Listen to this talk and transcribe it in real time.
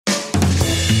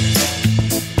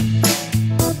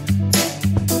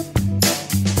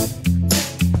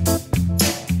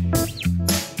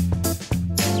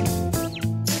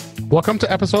Welcome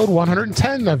to episode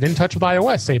 110 of In Touch with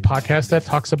iOS, a podcast that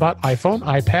talks about iPhone,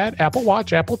 iPad, Apple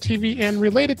Watch, Apple TV, and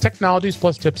related technologies,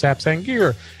 plus tips, apps, and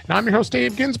gear. And I'm your host,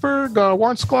 Dave Ginsburg.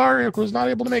 Warren Sklar, who's not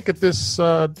able to make it this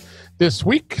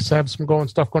week, so I have some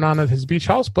stuff going on at his beach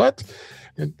house, but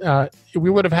we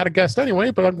would have had a guest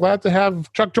anyway, but I'm glad to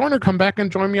have Chuck Joyner come back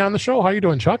and join me on the show. How you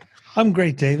doing, Chuck? I'm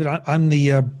great, David. I'm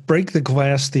the break the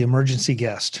glass, the emergency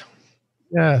guest.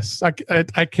 Yes, I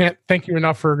can't thank you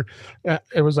enough for.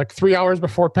 It was like 3 hours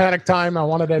before panic time.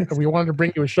 We wanted to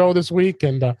bring you a show this week,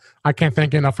 and I can't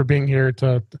thank you enough for being here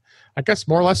to, I guess,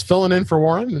 more or less filling in for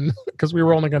Warren, and because we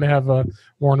were only going to have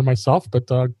Warren and myself. But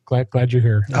glad you're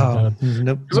here.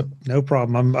 No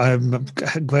problem. I'm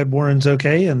glad Warren's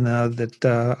okay, and I'm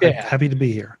happy to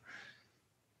be here.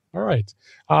 All right,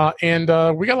 and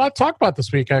we got a lot to talk about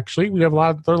this week. Actually, there's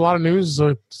a lot of news.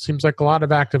 Seems like a lot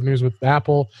of active news with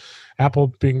Apple.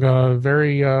 Apple being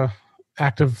very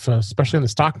active, especially in the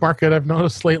stock market. I've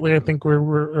noticed lately. I think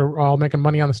we're all making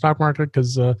money on the stock market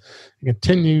because it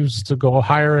continues to go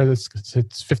higher. Its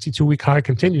 52-week high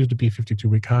continues to be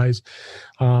 52-week highs.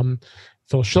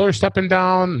 Phil Schiller stepping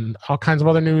down, and all kinds of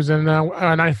other news. And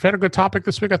I had a good topic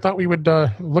this week. I thought we would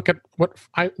look at what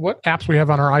apps we have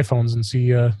on our iPhones and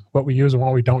see what we use and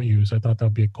what we don't use. I thought that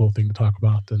would be a cool thing to talk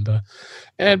about.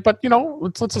 But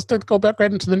let's just go back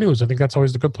right into the news. I think that's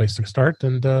always a good place to start.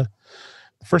 And the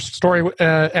first story,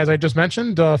 as I just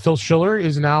mentioned, Phil Schiller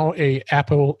is now a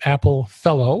Apple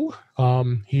Fellow.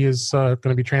 He is going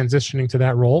to be transitioning to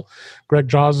that role. Greg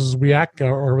Joswiak,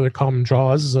 or they call him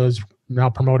Jaws, is now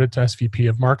promoted to SVP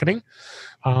of marketing.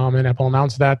 And Apple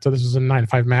announced that. This is in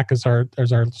 9to5 Mac as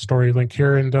our story link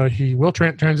here. And he will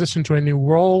transition to a new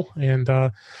role.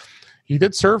 And he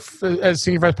did serve as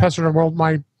Senior Vice President of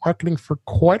Worldwide Marketing for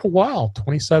quite a while,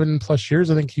 27 plus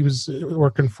years. I think he was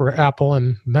working for Apple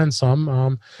and then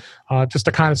some. Just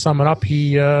to kind of sum it up,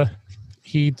 he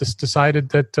just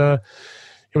decided that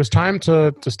it was time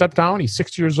to step down. He's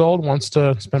 60 years old, wants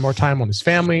to spend more time on his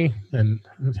family, and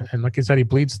like I said, he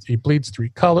bleeds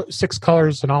six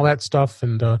colors and all that stuff.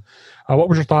 And what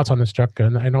were your thoughts on this, Chuck?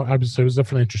 And I know it was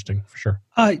definitely interesting for sure.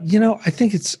 I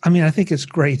think it's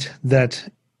great that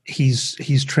he's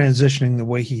transitioning the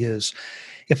way he is.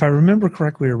 If I remember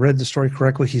correctly or read the story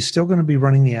correctly, he's still going to be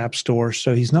running the App Store,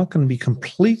 so he's not going to be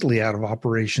completely out of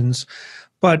operations.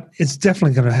 But it's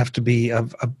definitely going to have to be a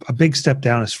big step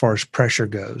down as far as pressure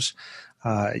goes,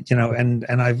 And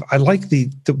I like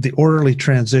the orderly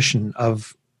transition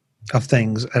of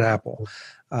things at Apple,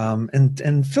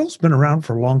 and Phil's been around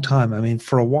for a long time. I mean,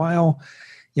 for a while,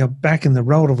 back in the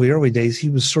relatively early days, he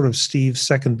was sort of Steve's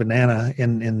second banana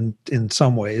in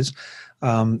some ways,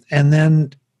 and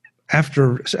then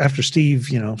after Steve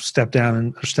stepped down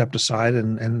and stepped aside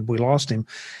and we lost him,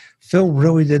 Phil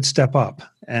really did step up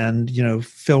and,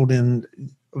 filled in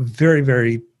very,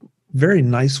 very, very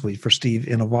nicely for Steve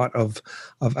in a lot of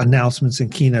announcements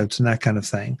and keynotes and that kind of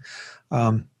thing.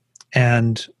 Then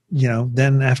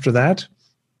after that,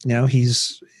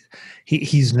 he's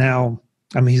now,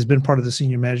 he's been part of the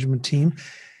senior management team.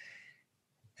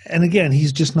 And again,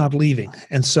 he's just not leaving.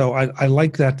 And so I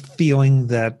like that feeling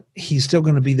that he's still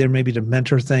going to be there maybe to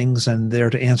mentor things and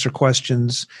there to answer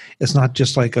questions. It's not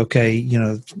just like, okay,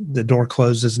 the door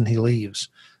closes and he leaves.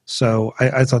 So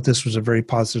I thought this was a very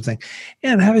positive thing.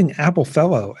 And having Apple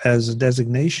Fellow as a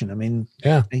designation,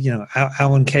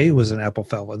 Alan Kay was an Apple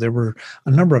Fellow. There were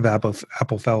a number of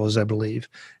Apple Fellows, I believe.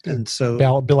 And so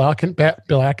Bill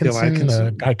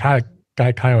Atkinson.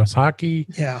 Guy Kawasaki.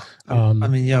 Yeah.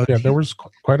 There was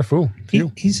quite a few.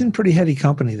 He's in pretty heady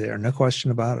company there, no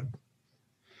question about it.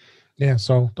 Yeah.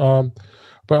 So,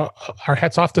 but our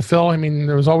hats off to Phil. I mean,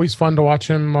 it was always fun to watch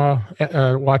him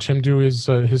do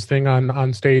his thing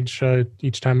on stage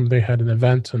each time they had an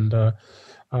event, and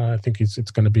I think it's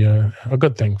going to be a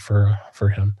good thing for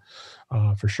him,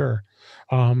 for sure.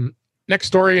 Next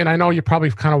story, and I know you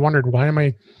probably kind of wondered why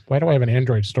do I have an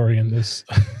Android story in this?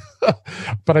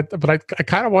 but I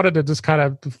kind of wanted to just kind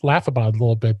of laugh about it a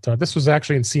little bit. This was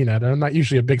actually in CNET. I'm not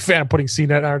usually a big fan of putting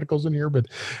CNET articles in here, but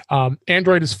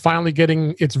Android is finally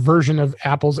getting its version of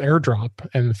Apple's AirDrop,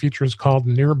 and the feature is called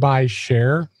Nearby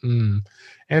Share. And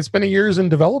it's been years in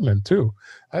development too.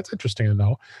 That's interesting to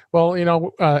know. Well,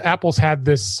 Apple's had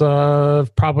this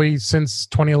probably since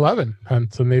 2011, and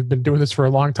they've been doing this for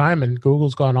a long time. And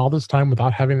Google's gone all this time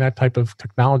without having that type of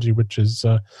technology, which is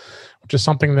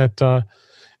something that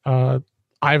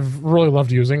I've really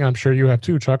loved using. I'm sure you have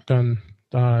too, Chuck. And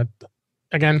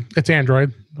again, it's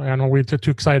Android. I know we're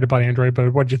too excited about Android,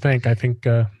 but what do you think? I think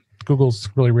Google's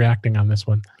really reacting on this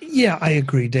one. Yeah, I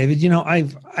agree, David.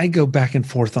 I go back and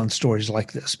forth on stories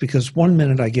like this because one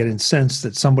minute I get incensed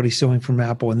that somebody's stealing from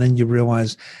Apple, and then you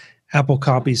realize Apple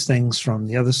copies things from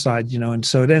the other side, and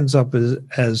so it ends up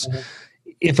as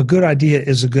if a good idea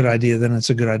is a good idea, then it's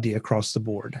a good idea across the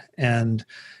board. And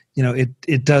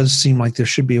it does seem like there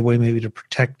should be a way maybe to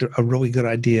protect a really good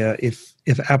idea if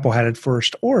Apple had it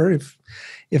first, or if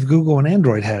Google and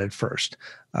Android had it first.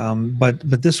 But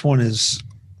this one is,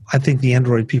 I think the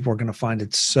Android people are going to find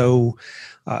it so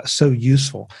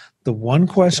useful. The one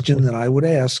question that I would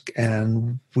ask,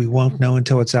 and we won't know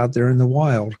until it's out there in the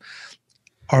wild,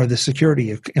 are the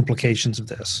security implications of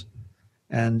this.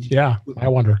 And yeah, I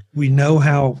wonder. We know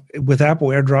how with Apple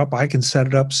AirDrop, I can set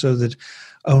it up so that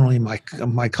only my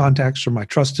contacts or my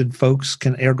trusted folks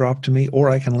can AirDrop to me, or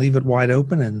I can leave it wide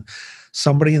open and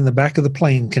somebody in the back of the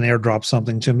plane can AirDrop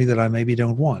something to me that I maybe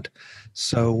don't want.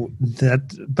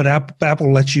 But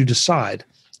Apple lets you decide.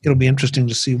 It'll be interesting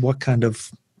to see what kind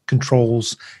of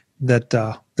controls that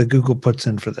the Google puts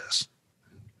in for this.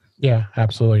 Yeah,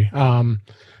 absolutely.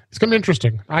 It's going to be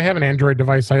interesting. I have an Android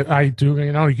device. I do.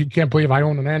 You can't believe I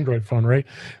own an Android phone, right?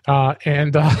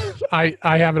 And I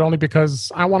have it only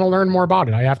because I want to learn more about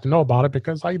it. I have to know about it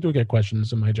because I do get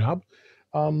questions in my job.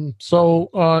 So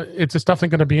it's just definitely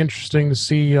going to be interesting to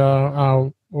see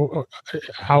how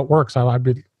it works. I'd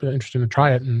be interested to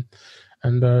try it, and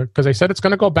because they said it's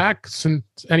going to go back since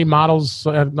any models.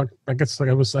 I guess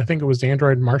I think it was the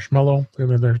Android Marshmallow.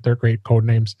 They're great code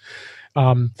names.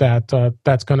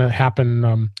 That's going to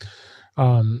happen.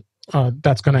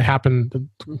 That's going to happen.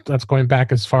 That's going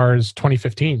back as far as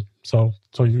 2015. So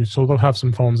they'll have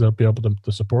some phones that'll be able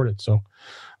to support it. So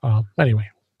anyway,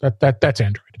 that's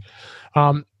Android.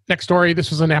 Next story.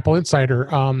 This was an Apple Insider,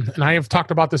 and I have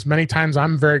talked about this many times.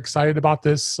 I'm very excited about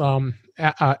this.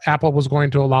 Apple was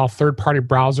going to allow third-party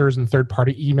browsers and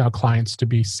third-party email clients to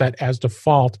be set as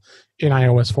default in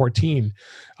iOS 14,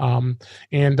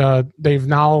 and they've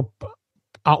now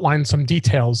outlined some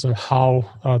details of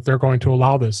how they're going to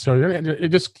allow this. So it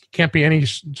just can't be any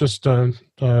just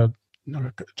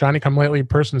Johnny-come-lately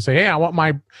person to say, "Hey, I want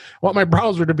my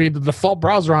browser to be the default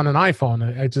browser on an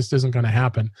iPhone." It just isn't going to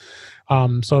happen.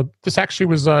 So this actually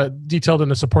was detailed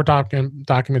in a support document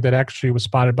that actually was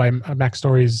spotted by Mac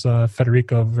Stories'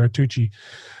 Federico Vertucci,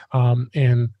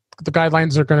 and the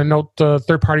guidelines are going to note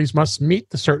third parties must meet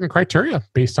the certain criteria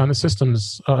based on the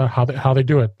systems, how they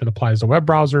do it. It applies to web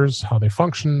browsers, how they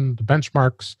function, the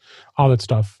benchmarks, all that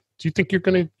stuff. Do you think you're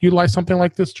going to utilize something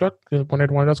like this, Chuck, when it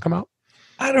does come out?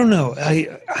 I don't know. I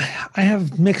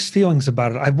have mixed feelings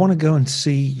about it. I want to go and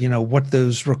see, what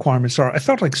those requirements are. I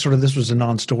felt like sort of this was a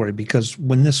non-story because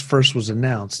when this first was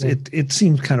announced, it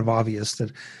seemed kind of obvious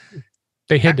that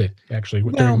they hid it actually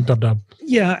during Dub.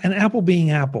 Yeah, and Apple being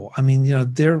Apple, I mean,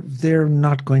 they're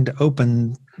not going to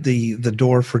open the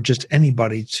door for just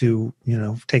anybody to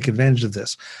take advantage of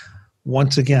this.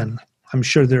 Once again, I'm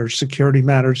sure there are security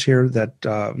matters here that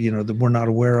that we're not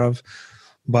aware of,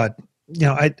 but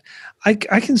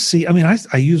I can see. I mean,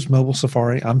 I use mobile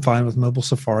Safari. I'm fine with mobile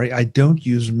Safari. I don't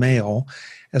use Mail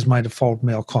as my default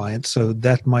mail client, so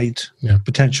that might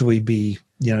potentially be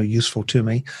useful to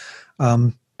me.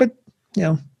 But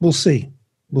we'll see.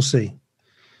 We'll see.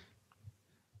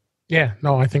 Yeah,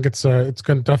 no, I think it's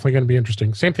definitely going to be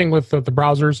interesting. Same thing with the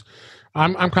browsers.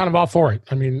 I'm kind of all for it.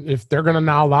 I mean, if they're going to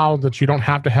now allow that you don't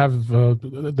have to have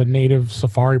the native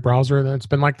Safari browser, then it's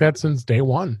been like that since day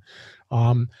one.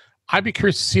 I'd be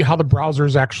curious to see how the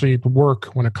browsers actually work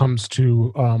when it comes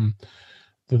to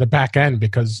the back end,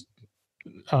 because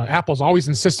Apple's always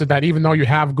insisted that even though you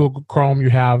have Google Chrome, you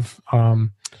have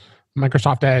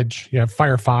Microsoft Edge, you have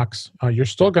Firefox, you're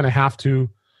still going to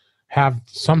have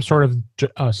some sort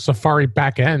of Safari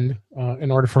back end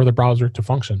in order for the browser to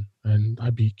function. And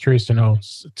I'd be curious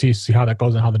to see how that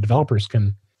goes and how the developers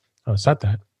can set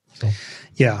that. So.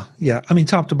 Yeah. I mean,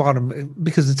 top to bottom,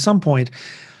 because at some point,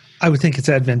 I would think it's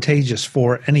advantageous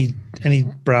for any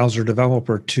browser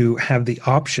developer to have the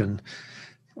option.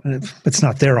 It's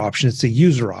not their option; it's the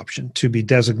user option to be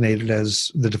designated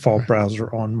as the default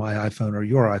browser on my iPhone or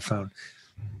your iPhone.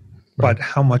 Right. But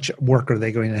how much work are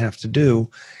they going to have to do?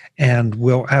 And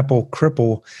will Apple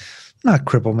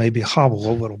maybe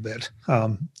hobble a little bit,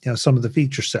 some of the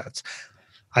feature sets?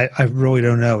 I really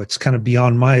don't know. It's kind of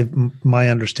beyond my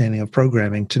understanding of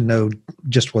programming to know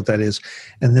just what that is.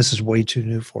 And this is way too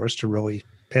new for us to really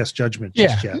pass judgment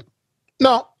just yet.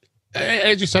 No,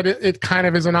 as you said, it kind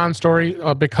of is a non-story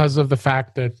because of the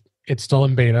fact that it's still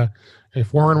in beta.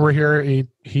 If Warren were here,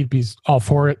 he'd be all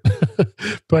for it.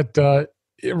 But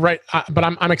right, but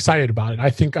I'm excited about it. I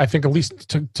think at least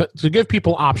to give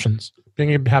people options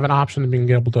being able to have an option of being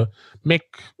able to make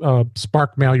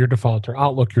Spark Mail your default or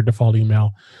Outlook your default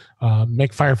email,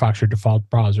 make Firefox your default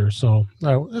browser. So it's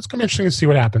going to be interesting to see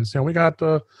what happens. We got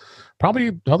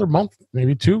probably another month,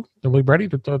 maybe two, that we'll be ready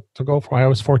to go for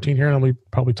iOS 14 here, and we'll be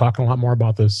probably talking a lot more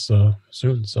about this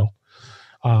soon. So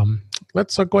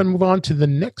let's go ahead and move on to the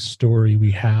next story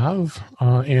we have.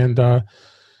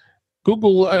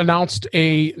 Google announced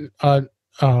a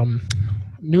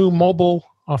new mobile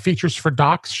features for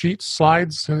docs, sheets,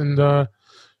 slides, and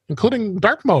including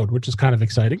dark mode, which is kind of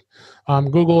exciting.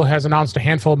 Google has announced a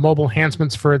handful of mobile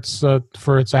enhancements for its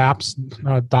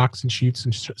apps, docs and sheets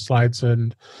and slides,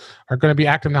 and are going to be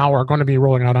active now, or are going to be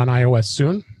rolling out on iOS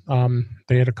soon.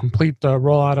 They had a complete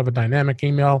rollout of a dynamic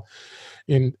email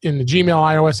in the Gmail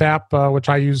iOS app, which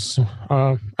I use.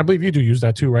 I believe you do use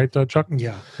that too, right, Chuck?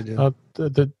 Yeah, I do.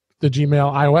 The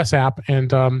Gmail iOS app, and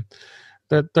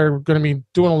that they're going to be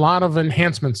doing a lot of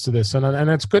enhancements to this, and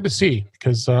it's good to see,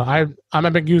 because I'm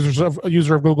a big user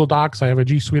of Google Docs. I have a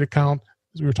G Suite account,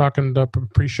 as we were talking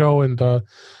pre-show, and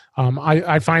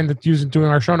I find that doing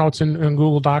our show notes in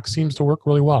Google Docs seems to work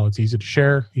really well. It's easy to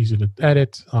share, easy to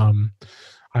edit.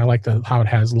 I like how it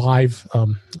has live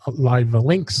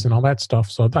links and all that stuff.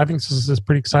 So I think this is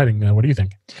pretty exciting. What do you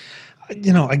think?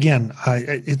 Again,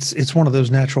 it's one of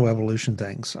those natural evolution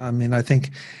things. I mean, I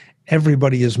think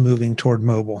everybody is moving toward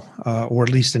mobile, or at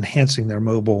least enhancing their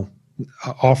mobile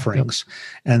offerings.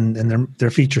 Yep. and their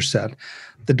feature set.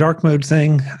 The dark mode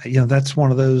thing, that's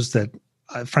one of those that,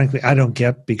 frankly, I don't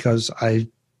get, because I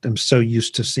am so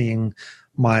used to seeing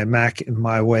my Mac in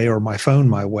my way or my phone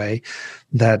my way,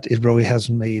 that it really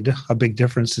hasn't made a big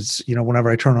difference. It's, whenever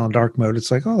I turn on dark mode,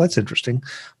 it's like, oh, that's interesting.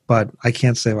 But I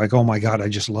can't say like, oh my God, I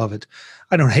just love it.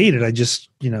 I don't hate it. I just,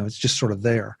 it's just sort of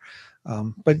there.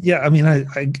 But yeah, I mean, I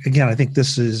think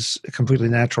this is completely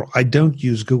natural. I don't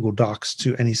use Google Docs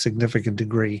to any significant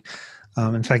degree.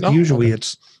 In fact, usually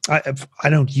I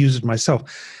don't use it myself.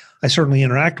 I certainly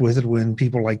interact with it when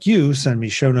people like you send me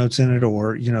show notes in it,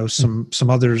 or some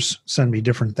others send me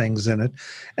different things in it,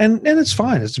 and it's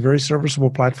fine. It's a very serviceable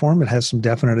platform. It has some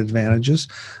definite advantages,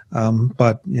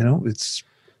 but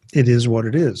it is what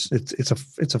it is.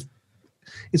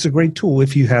 It's a great tool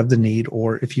if you have the need,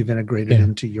 or if you've integrated it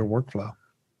into your workflow.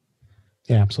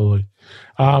 Yeah, absolutely.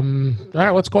 All right,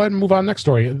 let's go ahead and move on to the next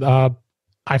story.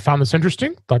 I found this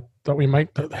interesting. Thought we might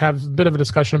have a bit of a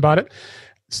discussion about it.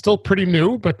 Still pretty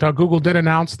new, but Google did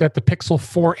announce that the Pixel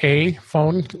 4a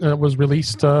phone was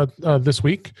released this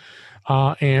week.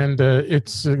 And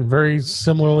it's very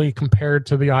similarly compared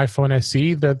to the iPhone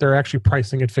SE, that they're actually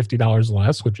pricing it $50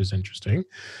 less, which is interesting.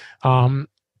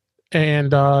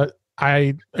 It's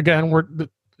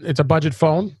a budget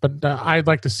phone, but I'd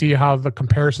like to see how the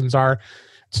comparisons are.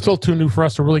 It's still too new for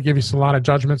us to really give you a lot of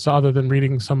judgments, other than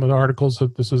reading some of the articles.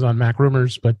 That this is on Mac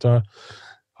Rumors, but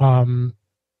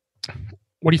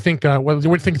what do you think? What do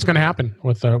you think is going to happen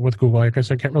with Google? I guess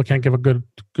I can't give a good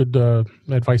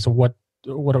advice of what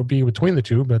it'll be between the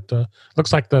two, but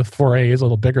looks like the 4A is a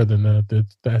little bigger than the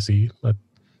SE. But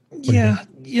yeah,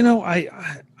 I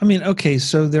mean, okay,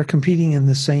 so they're competing on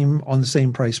the same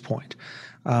price point.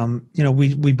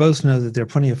 We both know that there are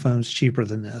plenty of phones cheaper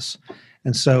than this,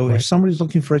 and so if somebody's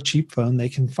looking for a cheap phone, they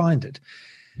can find it.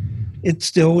 It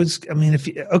still is. I mean,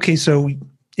 so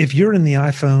if you're in the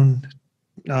iPhone,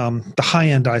 the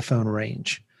high-end iPhone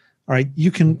range, all right,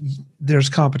 there's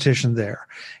competition there.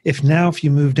 If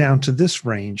you move down to this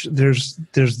range, there's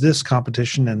this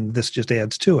competition, and this just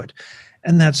adds to it.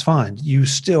 And that's fine. You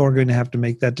still are going to have to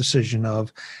make that decision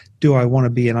of, do I want to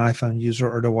be an iPhone user,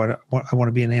 or do I want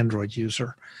to be an Android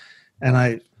user? And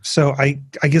I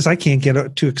guess I can't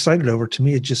get too excited over it. To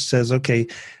me, it just says, okay,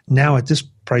 now at this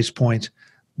price point,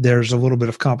 there's a little bit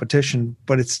of competition,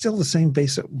 but it's still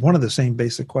one of the same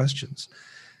basic questions.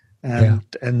 And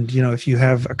if you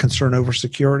have a concern over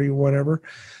security or whatever,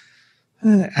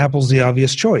 Apple's the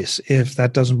obvious choice. If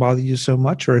that doesn't bother you so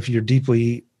much, or if you're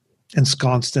deeply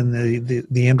ensconced in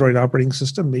the Android operating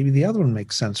system, maybe the other one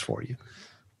makes sense for you.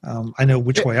 I know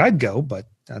which way I'd go, but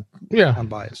I'm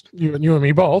biased. You and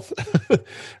me both.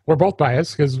 We're both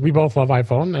biased because we both love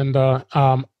iPhone, and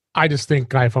I just think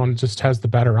iPhone just has the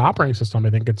better operating system. I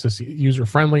think it's just user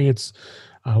friendly. It's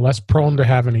less prone to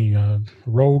have any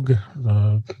rogue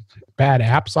bad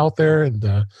apps out there,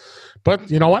 and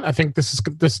but you know what? I think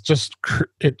this just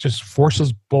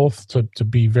forces both to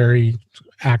be very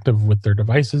active with their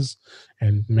devices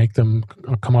and make them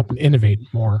come up and innovate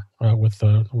more with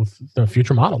the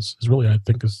future models. Is really, I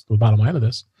think, is the bottom line of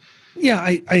this. Yeah,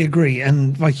 I agree.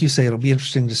 And like you say, it'll be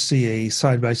interesting to see a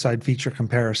side-by-side feature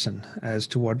comparison as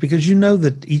to what, because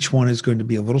that each one is going to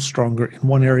be a little stronger in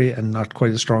one area and not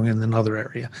quite as strong in another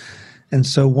area. And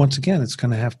so once again, it's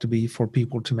going to have to be for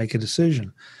people to make a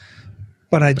decision.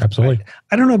 But Absolutely.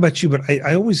 I don't know about you, but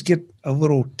I always get a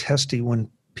little testy when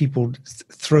people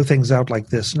throw things out like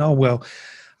this. No, well,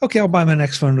 okay, I'll buy my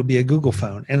next phone. It'll be a Google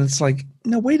phone. And it's like,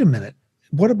 no, wait a minute.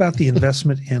 What about the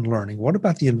investment in learning? What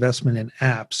about the investment in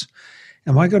apps?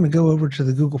 Am I going to go over to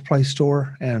the Google Play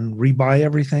Store and rebuy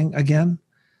everything again?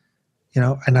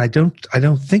 And I don't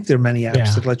think there are many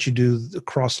apps that let you do the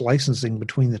cross licensing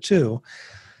between the two.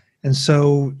 And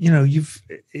so,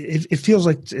 it feels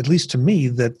like, at least to me,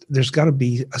 that there's got to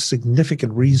be a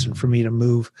significant reason for me to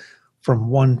move from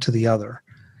one to the other.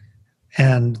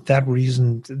 And that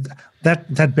reason,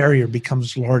 that barrier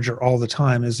becomes larger all the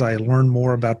time as I learn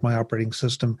more about my operating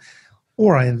system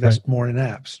or I invest more in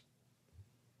apps.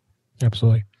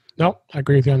 Absolutely. No, I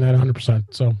agree with you on that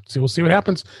 100%. So we'll see what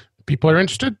happens. People are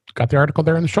interested. Got the article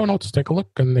there in the show notes. Take a look.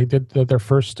 And they did their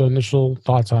first initial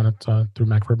thoughts on it through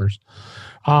Mac Ribbers.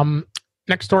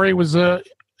 Next story was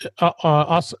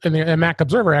us in the Mac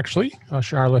Observer, actually.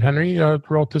 Charlotte Henry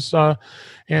wrote this.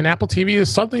 And Apple TV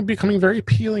is suddenly becoming very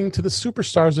appealing to the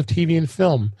superstars of TV and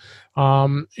film.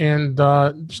 And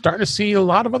starting to see a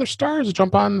lot of other stars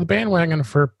jump on the bandwagon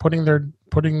for putting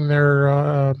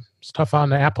their stuff on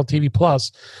the Apple TV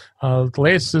Plus. The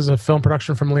latest is a film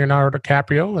production from Leonardo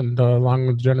DiCaprio, and along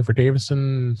with Jennifer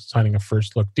Davison signing a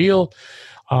first look deal.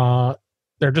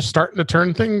 They're just starting to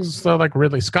turn things like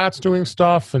Ridley Scott's doing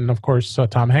stuff, and of course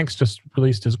Tom Hanks just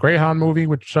released his Greyhound movie,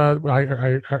 which I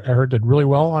heard did really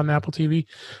well on Apple TV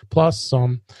Plus.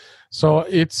 So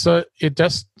it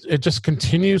just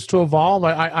continues to evolve.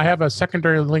 I have a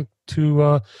secondary link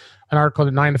to an article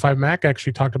that 9 to 5 Mac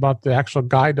actually talked about the actual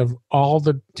guide of all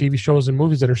the TV shows and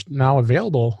movies that are now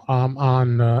available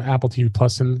on Apple TV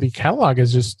Plus, and the catalog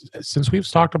is just, since we've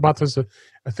talked about this,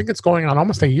 I think it's going on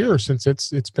almost a year since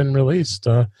it's been released.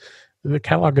 The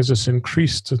catalog has just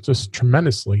increased just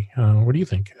tremendously. What do you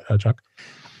think, Chuck?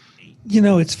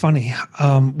 It's funny.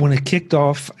 When it kicked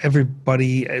off,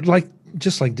 everybody,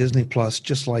 just like Disney Plus,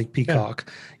 just like Peacock,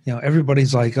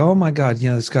 everybody's like, oh my God,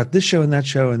 it's got this show and that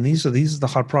show, and these are the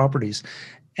hot properties.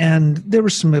 And there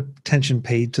was some attention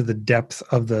paid to the depth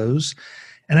of those.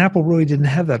 And Apple really didn't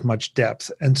have that much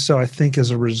depth. And so I think as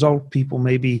a result,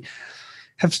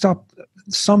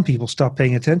 some people stopped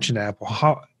paying attention to Apple.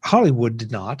 Hollywood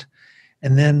did not.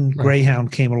 And then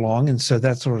Greyhound came along, and so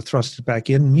that sort of thrust it back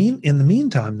in. In the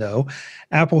meantime, though,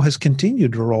 Apple has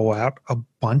continued to roll out a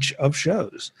bunch of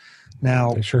shows.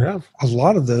 Now, they sure have. A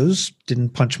lot of those didn't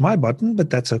punch my button, but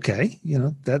that's okay.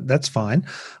 That's fine,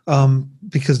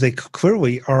 because they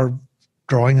clearly are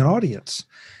drawing an audience.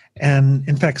 And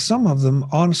in fact, some of them,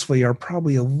 honestly, are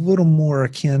probably a little more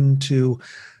akin to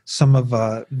some of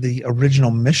the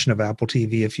original mission of Apple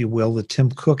TV, if you will, that Tim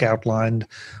Cook outlined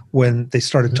when they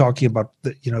started talking about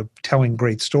telling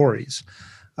great stories.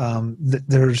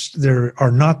 There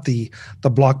are not the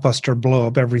blockbuster blow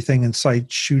up everything in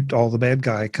sight, shoot all the bad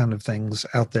guy kind of things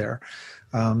out there.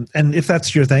 And if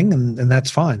that's your thing, and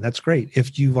that's fine, that's great.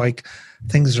 If you like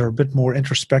things that are a bit more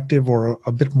introspective or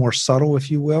a bit more subtle,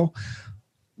 if you will,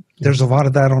 there's a lot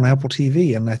of that on Apple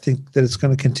TV, and I think that it's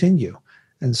going to continue.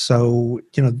 And so,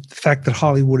 the fact that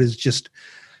Hollywood is just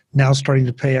now starting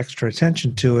to pay extra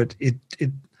attention to it,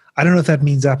 I don't know if that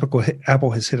means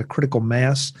Apple has hit a critical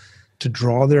mass to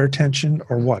draw their attention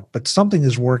or what, but something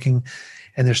is working,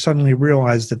 and they're suddenly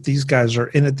realized that these guys are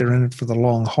in it. They're in it for the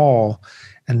long haul,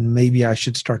 and maybe I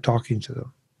should start talking to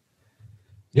them.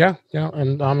 Yeah.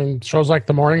 And I mean, shows like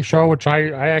The Morning Show, which I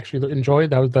actually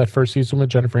enjoyed. That was that first season with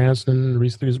Jennifer Aniston,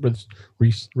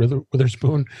 Reese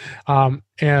Witherspoon,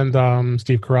 and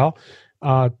Steve Carell.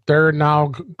 They're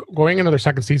now going into their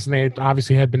second season. They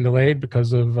obviously had been delayed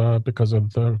because of the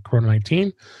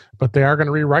COVID-19, but they are going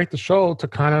to rewrite the show to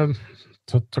kind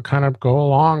of go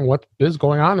along what is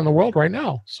going on in the world right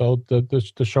now. So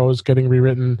the show is getting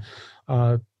rewritten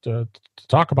to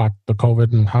talk about the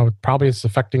COVID and how it probably is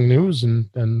affecting news, and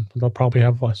they'll probably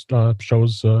have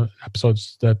episodes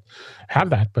that have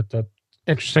that. But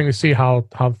interesting to see how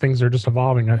things are just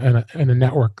evolving in a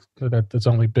network that's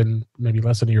only been maybe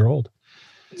less than a year old.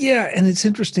 Yeah, and it's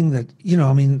interesting that,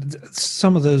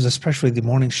 some of those, especially The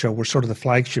Morning Show, were sort of the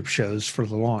flagship shows for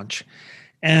the launch.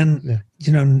 And,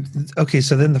 okay,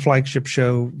 so then the flagship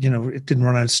show, it didn't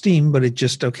run out of steam, but it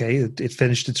just, it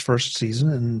finished its first season,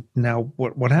 and now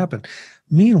what happened?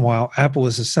 Meanwhile, Apple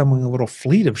is assembling a little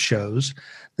fleet of shows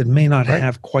that may not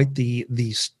have quite the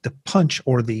punch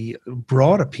or the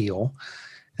broad appeal,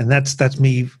 and that's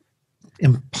me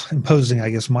imposing,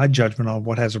 I guess, my judgment on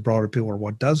what has a broad appeal or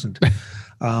what doesn't.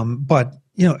 But,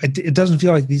 it doesn't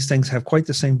feel like these things have quite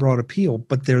the same broad appeal,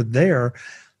 but they're there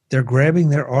they're grabbing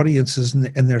their audiences,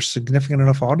 and they're significant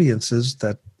enough audiences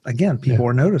that, again, people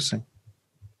are noticing.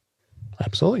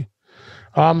 Absolutely.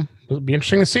 It'll be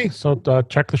interesting to see. So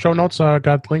check the show notes. Got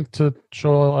a link to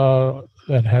show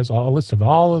that has a list of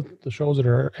all of the shows that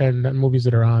are and movies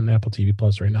that are on Apple TV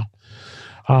Plus right now.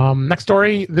 Next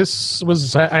story. This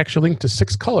was actually linked to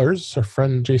Six Colors. Our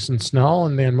friend Jason Snell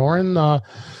and Dan Morin.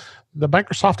 The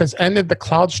Microsoft has ended the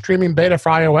cloud streaming beta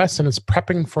for iOS and is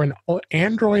prepping for an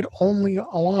Android-only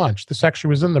launch. This actually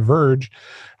was in The Verge.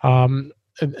 And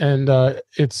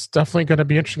it's definitely going to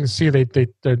be interesting to see.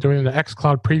 They're doing the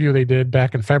xCloud preview they did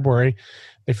back in February.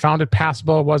 They found it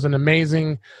passable. It wasn't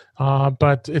amazing,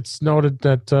 but it's noted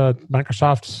that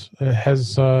Microsoft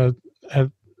has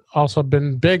also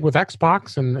been big with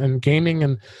Xbox and gaming.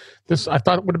 And this, I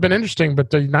thought, would have been interesting.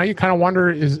 But now you kind of wonder,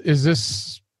 is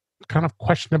this kind of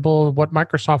questionable what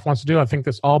Microsoft wants to do? I think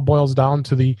this all boils down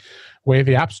to the way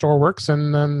the App Store works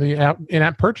and then the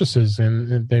in-app purchases,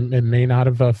 and they may not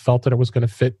have felt that it was going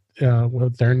to fit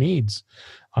with their needs.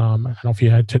 I don't know if you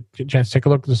had a chance to take a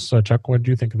look at this, Chuck. What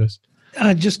do you think of this?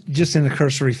 Just in a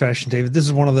cursory fashion, David. This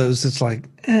is one of those that's like,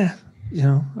 I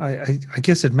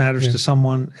guess it matters to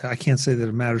someone. I can't say that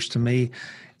it matters to me.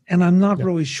 And I'm not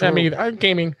really sure. I mean, I'm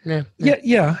gaming.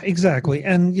 Yeah, exactly.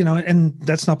 And and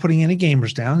that's not putting any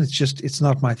gamers down. It's just it's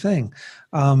not my thing.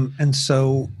 And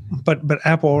so, but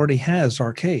Apple already has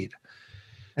arcade,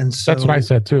 and so that's what I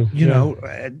said too.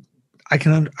 I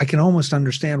can almost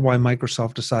understand why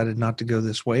Microsoft decided not to go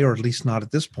this way, or at least not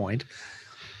at this point.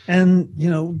 And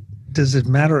does it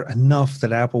matter enough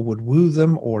that Apple would woo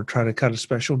them or try to cut a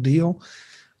special deal?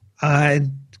 I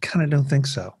kind of don't think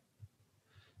so.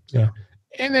 Yeah.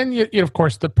 And then, of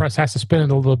course, the press has to spin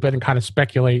it a little bit and kind of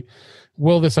speculate,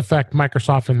 will this affect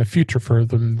Microsoft in the future for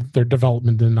their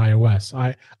development in iOS?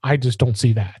 I just don't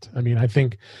see that. I mean, I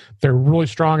think they're really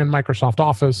strong in Microsoft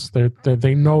Office.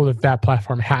 They know that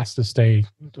platform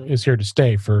is here to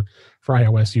stay for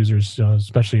iOS users,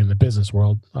 especially in the business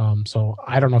world. So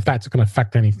I don't know if that's going to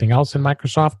affect anything else in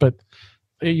Microsoft, but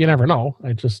you never know.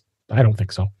 I don't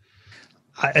think so.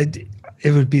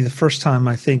 It would be the first time,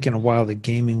 I think, in a while that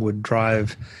gaming would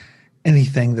drive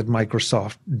anything that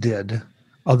Microsoft did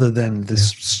other than this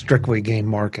strictly game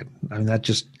market. I mean,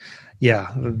 that's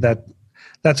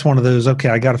one of those, okay,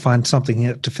 I got to find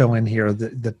something to fill in here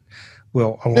that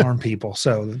will alarm people.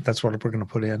 So that's what we're going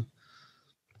to put in.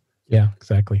 Yeah,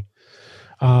 exactly.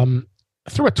 I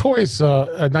threw a toys,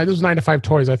 this was 9 to 5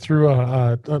 Toys. I threw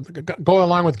going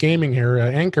along with gaming here,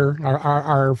 Anker,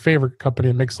 our favorite company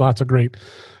that makes lots of great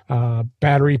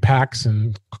battery packs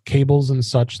and cables and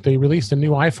such. They released a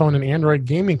new iPhone and Android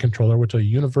gaming controller, which is a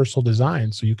universal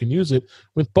design, so you can use it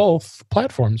with both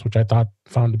platforms, which I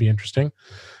found to be interesting.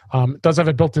 It does have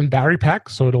a built-in battery pack,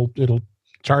 so it'll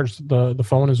charge the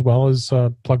phone as well as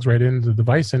plugs right into the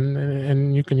device,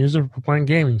 and you can use it for playing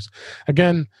gamings.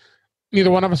 Again,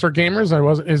 neither one of us are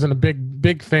gamers. Isn't a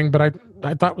big thing, but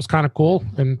I thought it was kind of cool,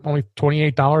 and only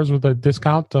 $28 with a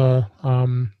discount.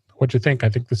 What'd you think? I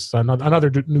think this is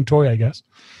another new toy, I guess.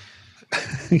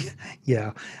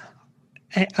 Yeah.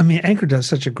 I mean, Anker does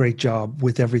such a great job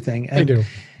with everything. And they do.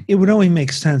 It would only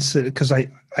make sense because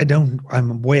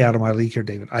I'm way out of my league here,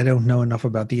 David. I don't know enough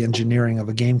about the engineering of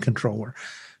a game controller,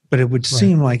 but it would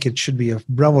seem like it should be a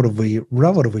relatively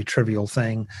trivial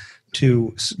thing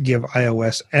to give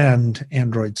iOS and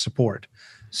Android support.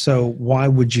 So why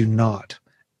would you not?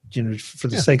 For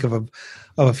the sake of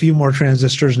a few more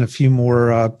transistors and a few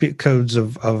more codes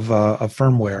of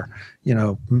firmware,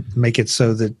 make it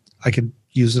so that I could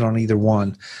use it on either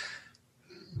one.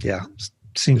 Yeah,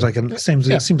 seems like a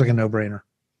no-brainer.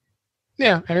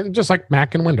 Yeah, and just like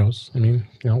Mac and Windows. I mean,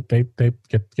 they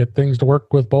get things to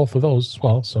work with both of those as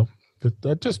well. So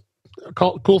just a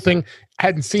cool thing. I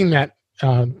hadn't seen that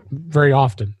very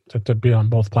often to be on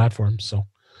both platforms. So,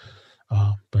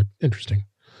 but interesting.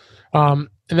 And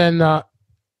then I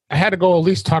had to go at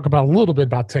least talk about a little bit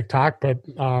about TikTok, but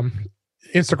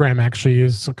Instagram actually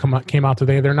came out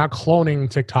today. They're now cloning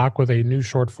TikTok with a new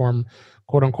short form,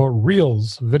 quote unquote,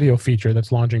 Reels video feature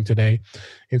that's launching today.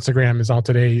 Instagram is out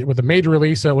today with a major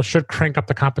release that should crank up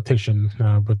the competition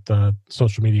with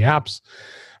social media apps.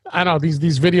 I don't know,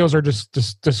 these videos are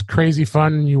just crazy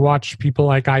fun. You watch people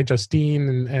like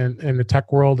iJustine and the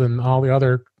tech world and all the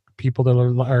other people that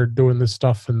are doing this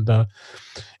stuff, and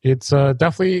it's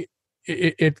definitely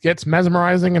it gets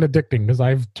mesmerizing and addicting, because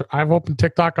I've opened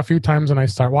TikTok a few times and I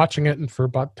start watching it, and for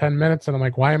about 10 minutes and I'm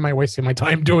like, why am I wasting my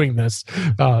time doing this?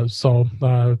 So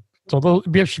So it'll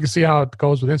be interesting to see how it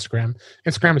goes with Instagram.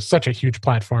 Instagram is such a huge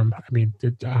platform. I mean,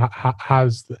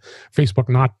 how's Facebook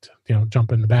not,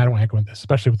 jump in the bandwagon with this,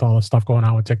 especially with all the stuff going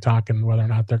on with TikTok and whether or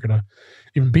not they're going to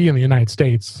even be in the United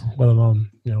States, let alone,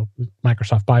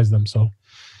 Microsoft buys them. So what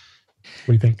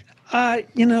do you think?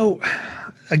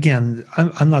 Again,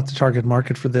 I'm not the target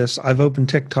market for this. I've opened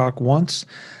TikTok once.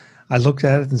 I looked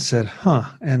at it and said,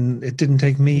 and it didn't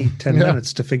take me 10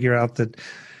 minutes to figure out that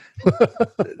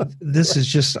this is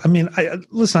just,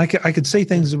 listen, I could say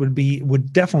things that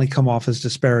would definitely come off as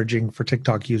disparaging for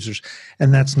TikTok users,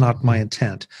 and that's not my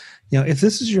intent. If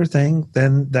this is your thing,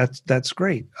 then that's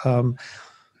great.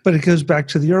 But it goes back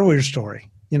to the earlier story.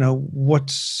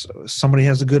 Somebody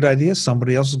has a good idea,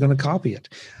 somebody else is going to copy it.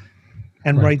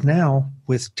 And right now,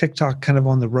 with TikTok kind of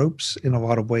on the ropes in a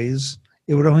lot of ways,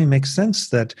 it would only make sense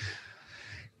that,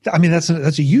 that's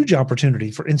a huge opportunity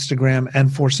for Instagram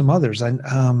and for some others. I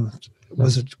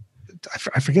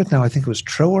forget now. I think it was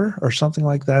Triller or something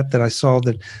like that I saw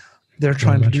that they're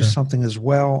trying to do something as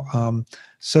well.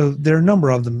 So there are a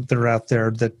number of them that are out there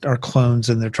that are clones,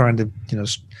 and they're trying to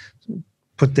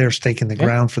put their stake in the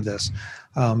ground for this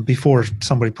before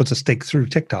somebody puts a stake through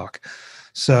TikTok.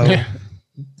 So.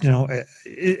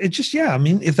 It just,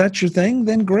 if that's your thing,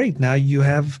 then great. Now you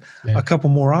have a couple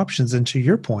more options. And to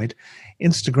your point,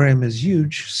 Instagram is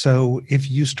huge. So if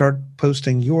you start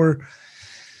posting your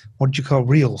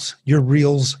Reels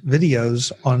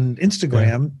videos on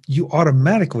Instagram, you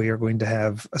automatically are going to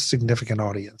have a significant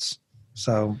audience.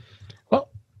 So, well,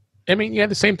 the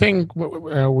same thing.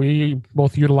 We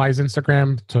both utilize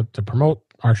Instagram to promote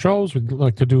our shows. We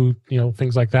like to do,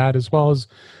 things like that, as well as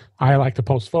I like to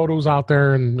post photos out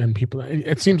there, and people,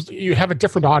 it seems you have a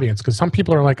different audience, because some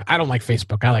people are like, I don't like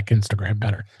Facebook, I like Instagram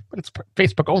better, but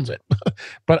Facebook owns it.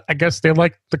 But I guess they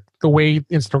like the way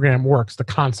Instagram works, the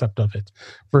concept of it,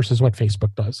 versus what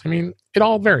Facebook does. It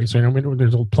all varies.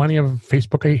 There's plenty of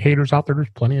Facebook haters out there. There's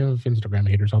plenty of Instagram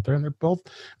haters out there, and there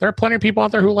are plenty of people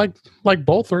out there who like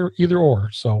both, or either or.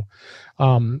 So,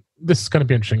 this is going to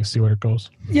be interesting to see where it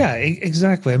goes. Yeah,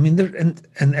 exactly. There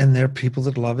and there are people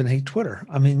that love and hate Twitter.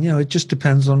 It just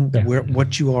depends on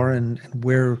what you are and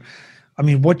where,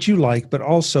 what you like, but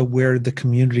also where the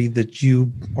community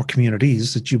or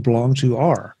communities that you belong to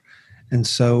are. And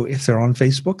so if they're on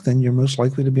Facebook, then you're most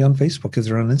likely to be on Facebook. If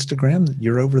they're on Instagram,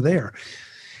 you're over there.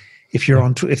 If you're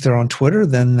if they're on Twitter,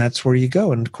 then that's where you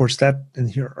go. And of course, that in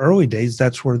your early days,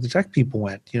 that's where the tech people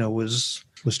went. Was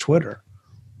Twitter.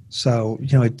 So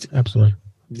absolutely,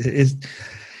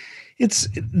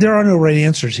 there are no right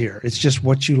answers here. It's just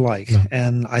what you like,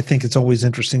 and I think it's always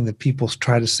interesting that people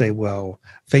try to say, "Well,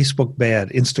 Facebook bad,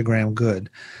 Instagram good,"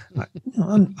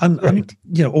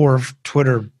 or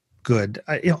Twitter good.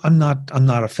 I'm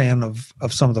not a fan of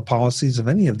some of the policies of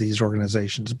any of these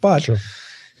organizations, but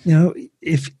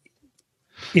if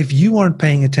you aren't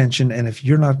paying attention, and if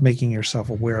you're not making yourself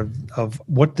aware of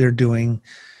what they're doing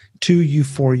to you,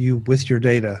 for you, with your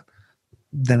data,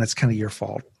 then it's kind of your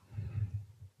fault.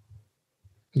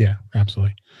 Yeah,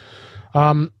 absolutely.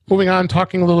 Moving on,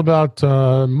 talking a little about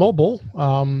mobile.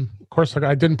 Of course,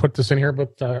 I didn't put this in here,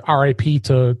 but RIP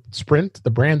to Sprint, the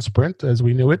brand Sprint, as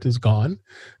we knew it, is gone.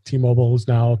 T-Mobile has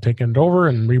now taken it over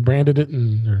and rebranded it,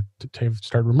 and they've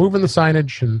started removing the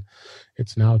signage, and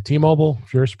it's now T-Mobile.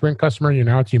 If you're a Sprint customer, you're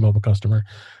now a T-Mobile customer.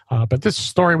 But this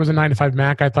story was a 9to5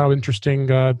 Mac. I thought it was interesting.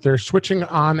 They're switching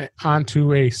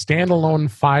onto a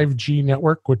standalone 5G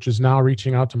network, which is now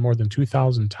reaching out to more than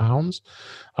 2,000 towns.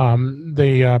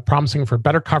 They promising for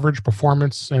better coverage,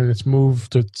 performance, and its move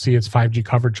to see its 5G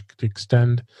coverage to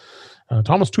extend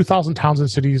to almost 2,000 towns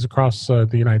and cities across the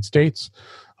United States.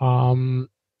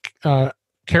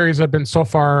 Carriers have been so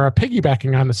far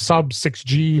piggybacking on the sub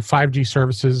 6G, 5G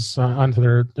services onto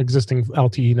their existing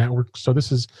LTE network. So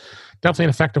this is definitely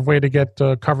an effective way to get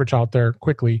coverage out there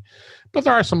quickly. But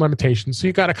there are some limitations. So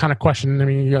you got to kind of question.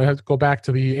 You have to go back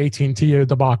to the AT&T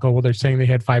debacle where they're saying they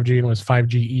had 5G and it was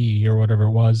 5GE or whatever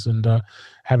it was, and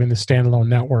having the standalone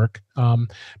network.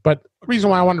 But the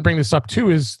reason why I wanted to bring this up too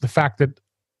is the fact that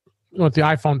with the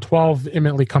iPhone 12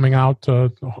 imminently coming out,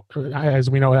 as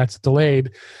we know, that's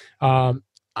delayed.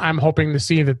 I'm hoping to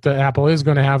see that the Apple is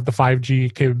going to have the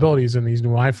 5G capabilities in these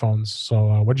new iPhones.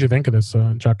 So what did you think of this,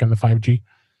 Chuck, and the 5G?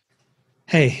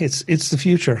 Hey, it's the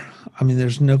future.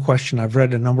 There's no question. I've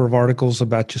read a number of articles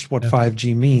about just what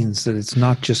 5G means, that it's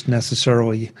not just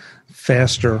necessarily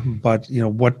faster, but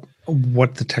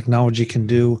what the technology can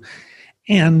do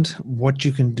and what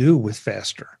you can do with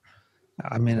faster.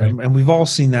 And we've all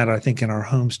seen that, I think, in our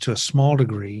homes to a small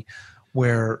degree,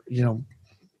 where,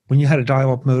 when you had a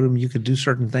dial-up modem, you could do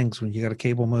certain things. When you got a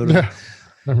cable modem,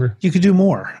 Remember? you could do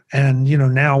more. And,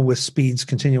 now with speeds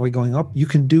continually going up, you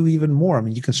can do even more. I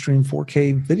mean, you can stream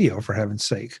 4K video, for heaven's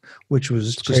sake, which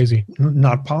was It's just crazy.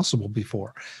 not possible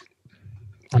before.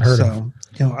 Unheard of.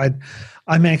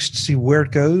 I'm anxious to see where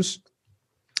it goes,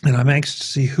 and I'm anxious to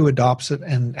see who adopts it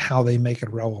and how they make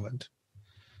it relevant.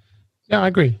 Yeah, I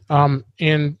agree. And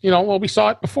we saw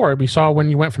it before. We saw when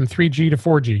you went from 3G to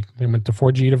 4G. They went to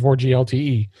 4G to 4G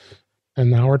LTE, and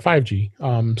now we're at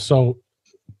 5G. So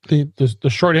the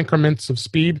short increments of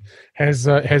speed has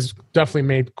definitely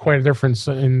made quite a difference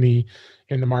in the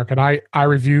market. I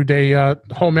reviewed a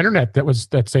home internet that was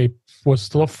still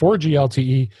a 4G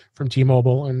LTE from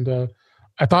T-Mobile, and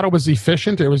I thought it was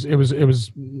efficient. It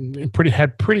was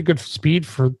had pretty good speed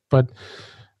but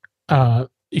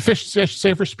efficiency, I should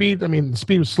say, for speed. I mean, the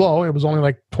speed was slow. It was only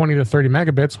like 20 to 30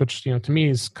 megabits, which to me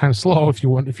is kind of slow if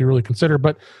you really consider.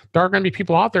 But there are going to be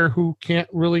people out there who can't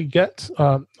really get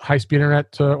high speed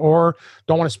internet or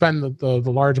don't want to spend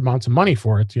the large amounts of money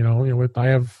for it. I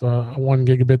have a 1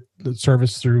 gigabit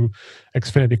service through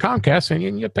Xfinity Comcast,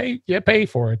 and you pay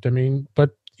for it. I mean, but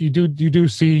you do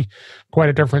see quite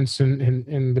a difference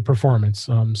in the performance.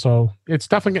 So it's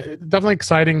definitely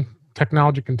exciting.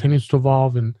 Technology continues to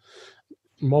evolve, and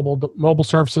mobile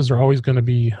services are always going to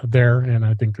be there, and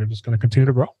I think they're just going to continue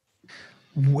to grow.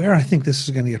 Where I think this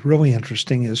is going to get really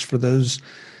interesting is for those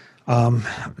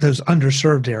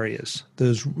underserved areas,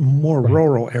 those more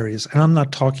rural areas. And I'm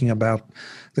not talking about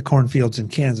the cornfields in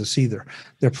Kansas either.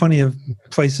 There are plenty of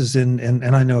places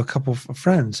and I know a couple of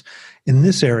friends in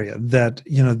this area that,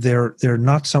 they're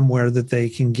not somewhere that they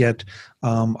can get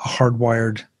a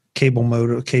hardwired cable,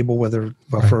 whether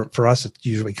for us, it's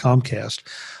usually Comcast,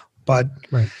 but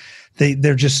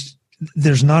they're just,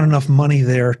 there's not enough money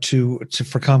there for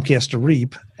Comcast to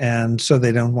reap, and so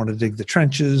they don't want to dig the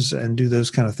trenches and do those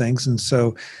kind of things. And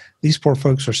so these poor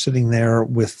folks are sitting there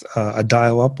with a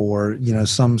dial-up or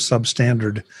some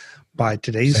substandard by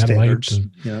today's standards.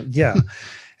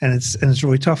 And it's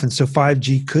really tough. And so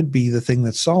 5G could be the thing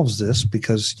that solves this,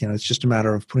 because it's just a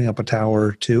matter of putting up a tower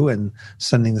or two and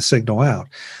sending the signal out.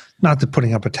 Not that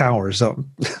putting up a tower is a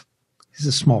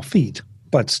small feat,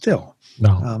 but still.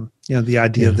 No. The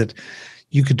idea that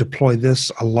you could deploy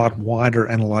this a lot wider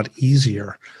and a lot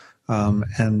easier, and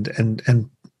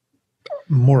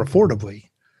more affordably.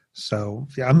 So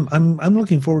I'm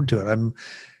looking forward to it.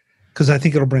 Because I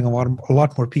think it'll bring a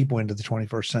lot more people into the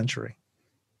 21st century.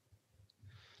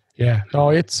 Yeah, no,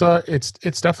 it's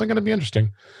definitely going to be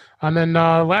interesting. And then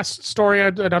last story, I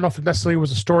don't know if it necessarily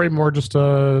was a story, more just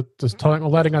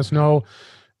letting us know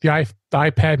the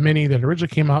iPad Mini that originally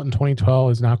came out in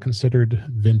 2012 is now considered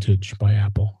vintage by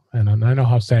Apple. And I know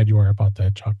how sad you are about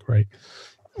that, Chuck, right?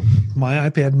 My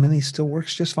iPad Mini still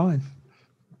works just fine.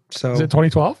 So is it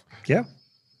 2012? Yeah.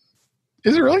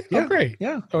 Is it really? Yeah. Oh, great.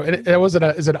 Yeah. Oh, is it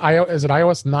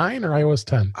iOS 9 or iOS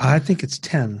 10? I think it's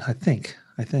 10. I think.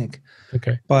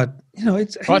 Okay. But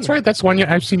it's. Oh, that's right. That's one.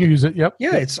 I've seen you use it. Yep.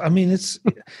 Yeah. It's.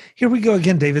 Here we go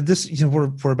again, David. This.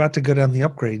 We're about to go down the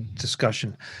upgrade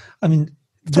discussion.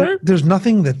 There's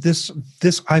nothing that this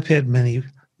iPad Mini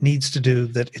needs to do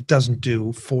that it doesn't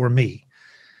do for me.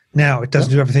 Now, it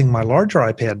doesn't do everything my larger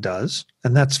iPad does,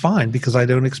 and that's fine because I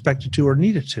don't expect it to or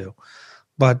need it to.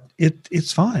 But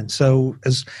it's fine. So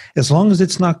as long as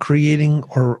it's not creating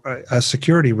or a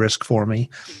security risk for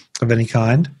me of any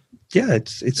kind,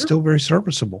 it's still very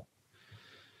serviceable.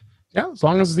 Yeah, as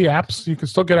long as the apps, you can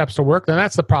still get apps to work. Then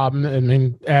that's the problem. I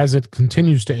mean, as it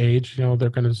continues to age,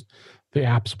 the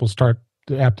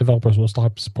app developers will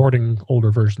stop supporting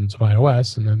older versions of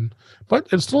iOS,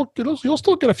 but you'll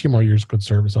still get a few more years of good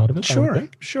service out of it.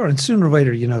 Sure. And sooner or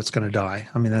later, it's going to die.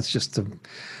 I mean, that's just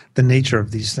the nature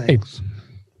of these things.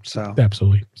 So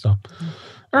absolutely. So, all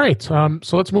right. So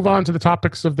let's move on to the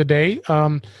topics of the day.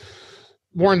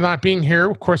 Warren not being here,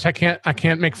 of course, I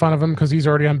can't make fun of him because he's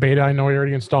already on beta. I know he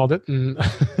already installed it, and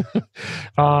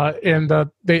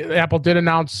Apple did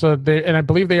announce and I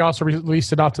believe they also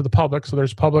released it out to the public. So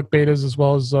there's public betas as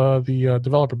well as the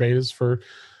developer betas for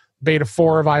beta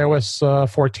 4 of iOS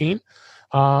 14.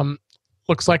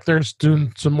 Looks like there's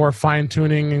doing some more fine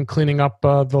tuning and cleaning up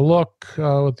the look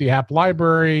with the app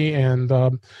library,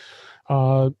 and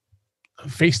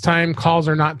FaceTime calls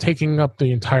are not taking up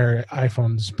the entire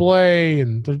iPhone display,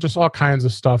 and there's just all kinds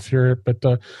of stuff here. But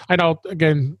I know,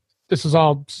 again, this is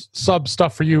all sub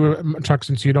stuff for you, Chuck,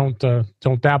 since you don't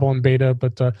dabble in beta.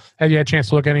 But have you had a chance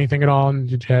to look at anything at all? And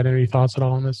did you have any thoughts at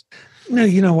all on this? No,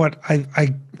 you know what?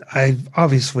 I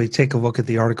obviously take a look at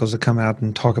the articles that come out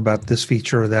and talk about this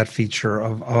feature or that feature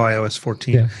of iOS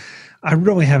 14. Yeah. I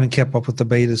really haven't kept up with the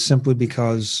betas simply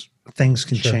because things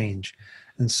can change.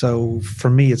 And so for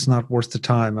me, it's not worth the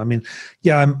time. I mean,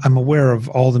 yeah, I'm aware of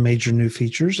all the major new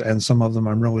features, and some of them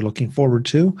I'm really looking forward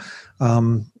to.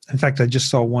 In fact, I just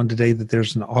saw one today that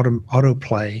there's an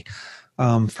autoplay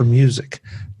for music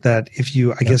that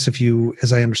I guess if you,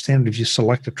 as I understand it, if you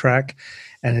select a track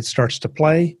and it starts to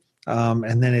play,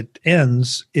 and then it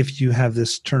ends, if you have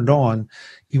this turned on,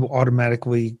 you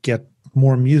automatically get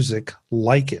more music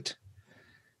like it.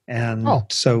 And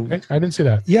so okay. I didn't see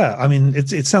that. Yeah, I mean,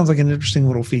 it sounds like an interesting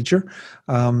little feature.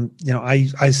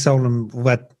 I seldom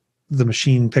let the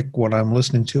machine pick what I'm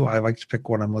listening to. I like to pick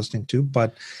what I'm listening to,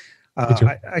 but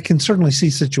I can certainly see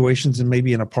situations, and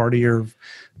maybe in a party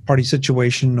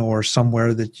situation or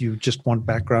somewhere that you just want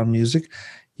background music.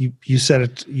 You set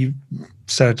it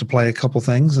to play a couple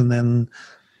things, and then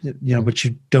but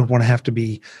you don't want to have to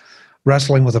be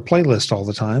wrestling with a playlist all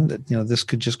the time. That this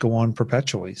could just go on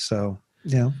perpetually. So.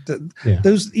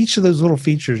 Each of those little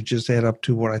features just add up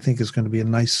to what I think is going to be a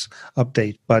nice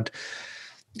update. But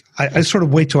I sort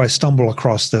of wait till I stumble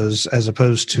across those, as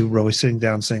opposed to really sitting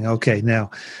down and saying, "Okay,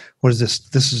 now what is this?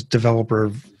 This is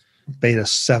developer beta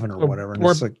 7 or whatever." And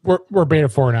we're beta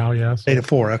 4 now. Yeah, so. Beta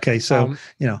 4. Okay, so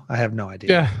I have no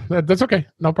idea. Yeah, that's okay,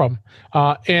 no problem.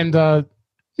 And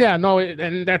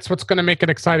that's what's going to make it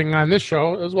exciting on this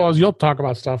show, as well as you'll talk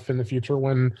about stuff in the future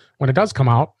when it does come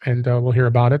out, and we'll hear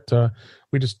about it.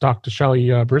 We just talked to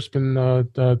Shelley Brisbane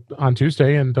on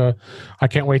Tuesday, and I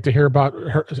can't wait to hear about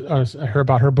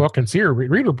her book and see her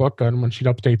read her book and when she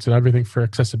updates it, everything for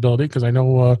accessibility, because I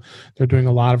know they're doing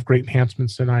a lot of great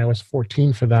enhancements in iOS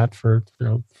 14 for that, for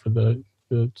the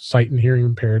sight and hearing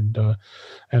impaired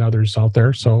and others out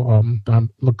there. So I'm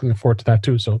looking forward to that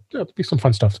too. So it'll be some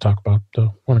fun stuff to talk about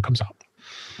when it comes out.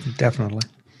 Definitely.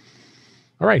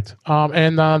 All right.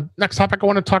 And next topic I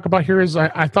want to talk about here is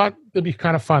I thought it'd be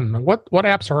kind of fun. What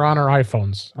apps are on our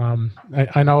iPhones?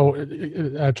 I know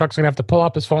Chuck's going to have to pull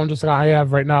up his phone just like I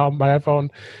have right now, my iPhone.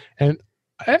 And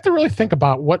I have to really think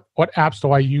about what apps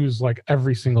do I use like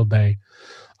every single day.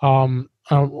 Chuck,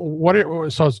 what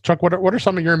are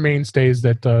some of your mainstays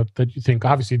that you think?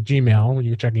 Obviously, Gmail.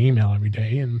 You check email every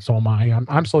day, and so am I.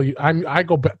 I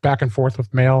go back and forth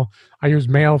with mail. I use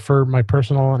mail for my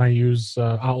personal, and I use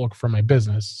Outlook for my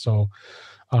business. So,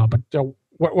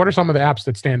 what are some of the apps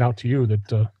that stand out to you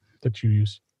that you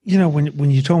use?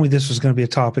 When you told me this was going to be a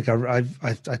topic, I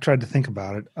tried to think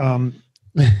about it.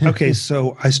 Okay,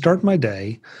 so I start my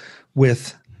day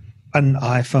with an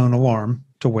iPhone alarm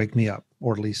to wake me up,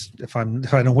 or at least if I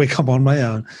don't wake up on my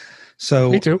own.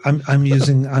 So me too. I'm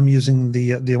using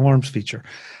the alarms feature.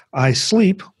 I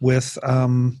sleep with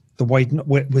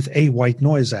with a white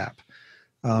noise app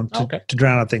to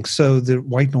drown out things. So the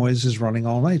white noise is running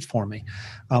all night for me.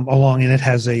 And it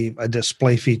has a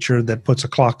display feature that puts a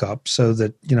clock up so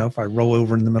that if I roll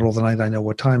over in the middle of the night, I know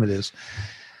what time it is.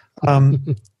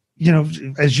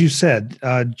 As you said,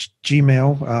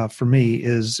 Gmail for me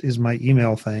is my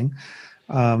email thing.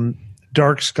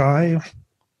 Dark sky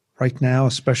right now,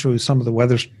 especially with some of the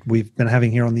weather we've been having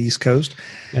here on the East Coast,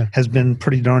 has been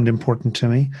pretty darned important to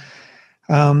me.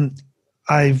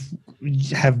 I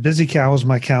have Busy Cow as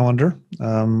my calendar,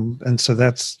 and so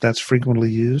that's frequently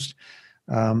used.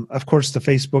 Of course, the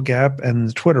Facebook app and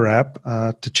the Twitter app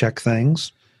to check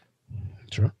things.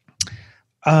 Sure.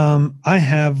 I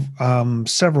have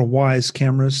several Wyze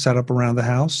cameras set up around the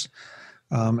house,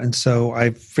 and so I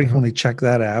frequently check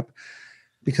that app.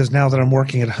 Because now that I'm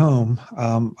working at home,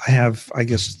 I have, I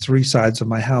guess, 3 sides of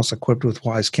my house equipped with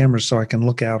Wyze cameras, so I can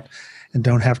look out and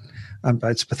don't have.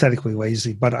 It's pathetically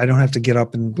lazy, but I don't have to get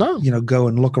up and go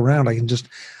and look around. I can just.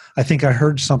 I think I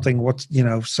heard something.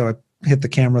 So I hit the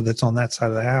camera that's on that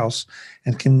side of the house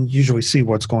and can usually see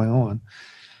what's going on.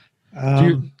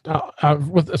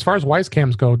 As far as Wyze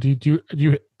cams go, do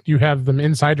you have them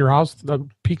inside your house,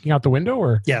 peeking out the window,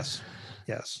 or yes?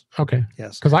 Okay.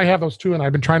 Yes. Because I have those too, and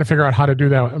I've been trying to figure out how to do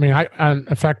that. I mean,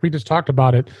 in fact, we just talked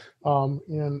about it,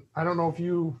 and I don't know if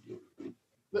you.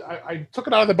 I took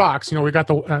it out of the box. We got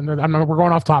we're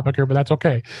going off topic here, but that's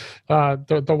okay.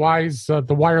 The Wyze,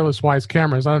 the wireless Wyze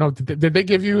cameras. I don't know. Did they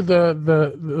give you the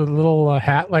little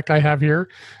hat like I have here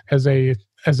as a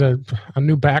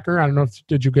new backer? I don't know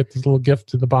did you get this little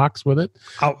gift in the box with it?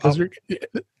 I'll be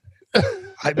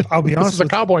honest. This is a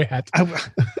cowboy hat.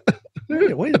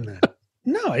 Wait a minute.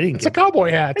 No, I didn't. It's a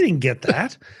cowboy hat. I didn't get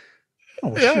that.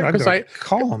 Oh, yeah, I'm going to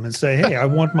call him and say, "Hey, I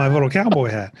want my little cowboy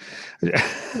hat."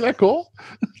 Is that cool?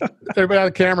 Everybody on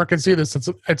the camera can see this.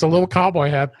 It's a little cowboy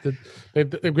hat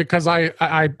because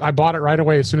I bought it right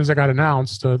away as soon as I got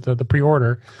announced the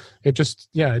pre-order. It's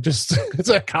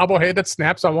a cowboy hat that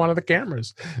snaps on one of the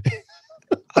cameras.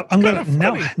 I'm gonna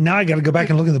now. I got to go back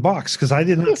and look in the box because I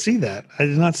did not see that. I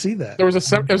did not see that. There was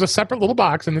a separate little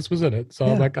box, and this was in it. So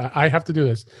I'm like, I have to do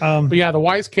this. But yeah, the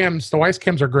Wyze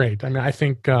cams are great. I mean, I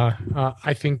think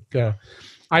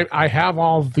I have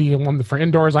all the one for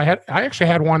indoors. I actually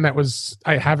had one that was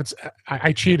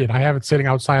I cheated. I have it sitting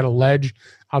outside a ledge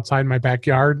outside my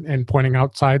backyard and pointing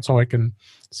outside so I can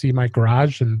see my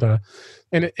garage, and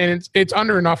it's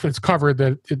under enough. It's covered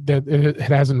that it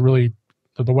hasn't really.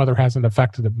 The weather hasn't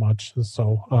affected it much.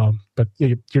 So, but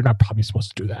you're not probably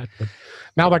supposed to do that. But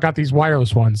now that I got these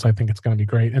wireless ones, I think it's going to be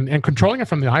great. And controlling it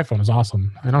from the iPhone is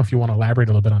awesome. I don't know if you want to elaborate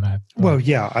a little bit on that. Well,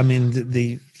 yeah. I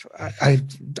mean,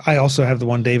 I also have the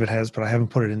one David has, but I haven't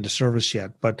put it into service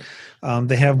yet. But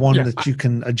they have one that you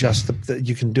can adjust.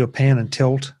 You can do a pan and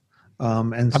tilt.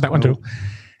 And that one too.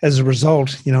 As a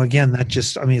result, again,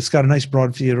 it's got a nice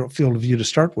broad field of view to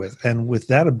start with. And with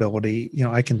that ability,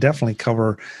 I can definitely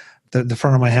cover the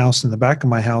front of my house and the back of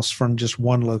my house from just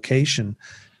one location,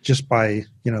 just by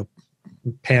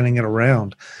panning it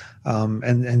around,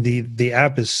 and the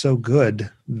app is so good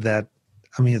that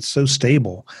it's so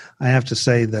stable. I have to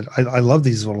say that I love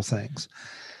these little things.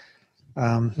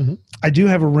 I do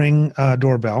have a Ring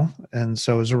doorbell, and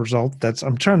so as a result,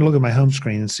 I'm trying to look at my home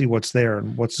screen and see what's there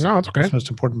and what's most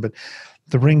important. But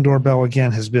the Ring doorbell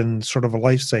again has been sort of a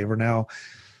lifesaver.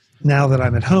 Now that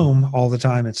I'm at home all the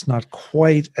time, it's not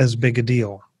quite as big a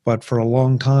deal. But for a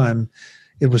long time,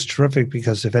 it was terrific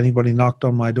because if anybody knocked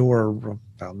on my door,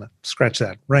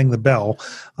 rang the bell,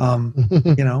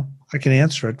 I can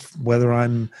answer it whether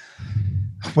I'm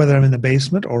in the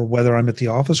basement or whether I'm at the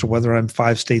office or whether I'm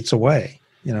 5 states away.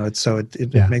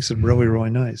 It makes it really, really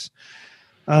nice.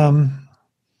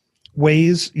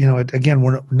 Waze, again,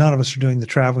 none of us are doing the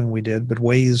traveling we did, but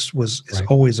Waze is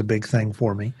always a big thing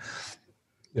for me.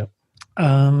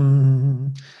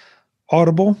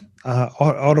 Audible,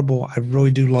 I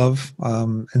really do love.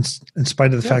 In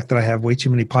spite of the fact that I have way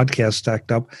too many podcasts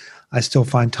stacked up, I still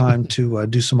find time to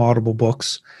do some Audible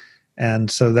books, and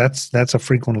so that's a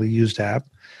frequently used app.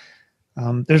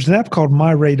 There's an app called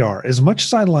My Radar. As much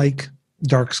as I like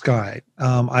Dark Sky,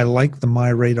 I like the My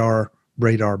Radar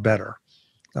better.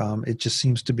 It just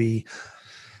seems to be.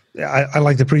 I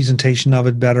like the presentation of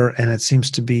it better, and it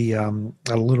seems to be a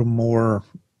little more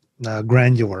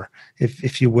granular,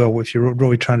 if you will, if you're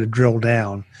really trying to drill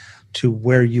down to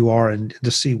where you are and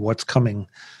to see what's coming.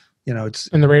 It's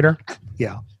in the radar.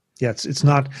 Yeah. It's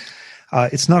not. I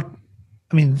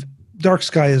mean, Dark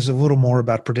Sky is a little more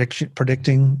about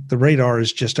predicting. The radar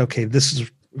is just okay.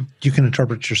 You can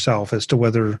interpret yourself as to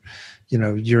whether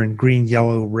you're in green,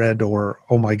 yellow, red, or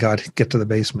oh my God, get to the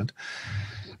basement.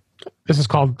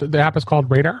 The app is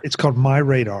called Radar. It's called My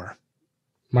Radar.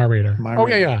 My Radar.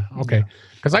 Yeah. Okay.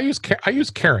 Because I use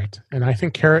Carrot, and I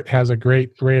think Carrot has a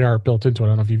great radar built into it. I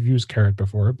don't know if you've used Carrot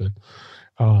before, but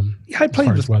I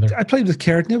played with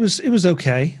Carrot, and it was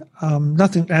okay.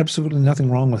 Absolutely nothing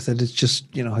wrong with it. It's just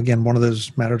again, one of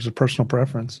those matters of personal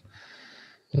preference.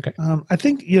 Okay. I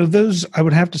think those, I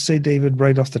would have to say, David,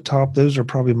 right off the top, those are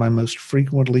probably my most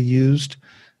frequently used.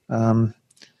 Let's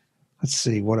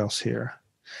see what else here.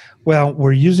 Well,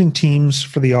 we're using Teams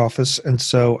for the office, and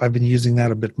so I've been using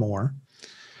that a bit more.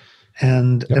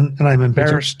 And I'm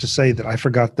embarrassed to say that I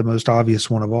forgot the most obvious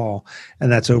one of all,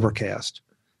 and that's Overcast,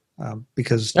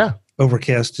 because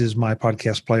Overcast is my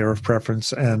podcast player of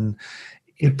preference, and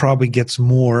it probably gets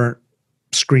more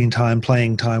screen time,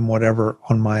 playing time, whatever,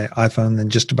 on my iPhone than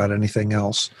just about anything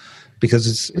else.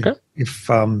 Because if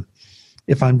I'm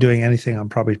doing anything, I'm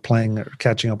probably playing or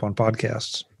catching up on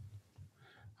podcasts.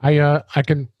 We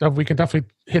can definitely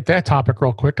hit that topic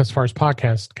real quick as far as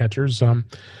podcast catchers.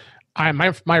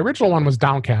 My original one was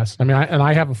Downcast. I mean,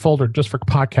 I have a folder just for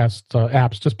podcast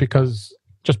apps, just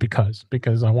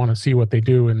because I want to see what they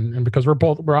do, and because I'm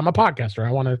a podcaster,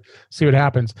 I want to see what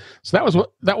happens. So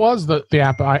that was the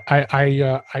app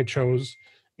I chose,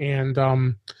 and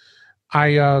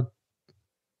I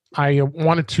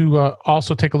wanted to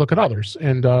also take a look at others.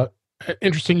 And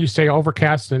interesting you say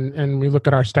Overcast, and we look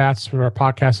at our stats for our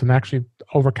podcast, and actually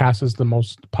Overcast is the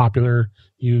most popular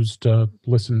used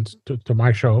listened to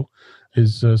my show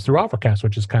is through Overcast,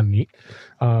 which is kind of neat.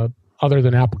 Other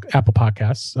than Apple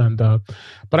Podcasts, and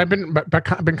but I've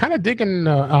been kind of digging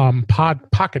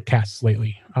Pocket Casts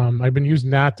lately. I've been using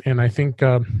that, and I think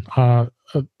I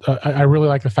really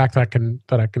like the fact that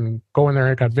I can go in there.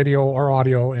 I got video or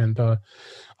audio, and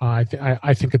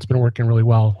I think it's been working really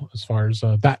well as far as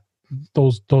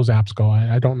those apps go.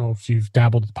 I don't know if you've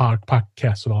dabbled with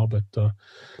podcasts at all, but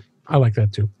I like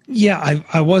that too. Yeah,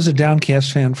 I was a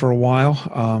Downcast fan for a while,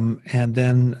 and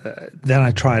then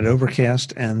I tried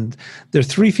Overcast, and there are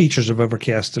three features of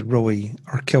Overcast that really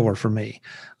are killer for me.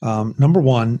 Number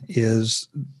one is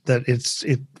that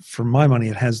it for my money,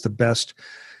 it has the best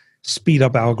speed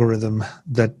up algorithm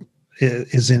that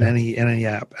is in any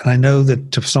app. And I know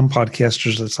that to some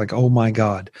podcasters, it's like, oh my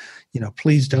God,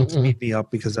 please don't speed me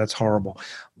up because that's horrible.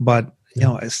 But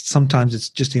sometimes it's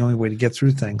just the only way to get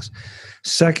through things.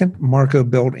 Second, Marco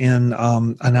built in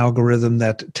an algorithm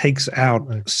that takes out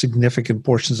significant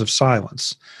portions of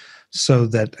silence, so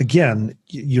that again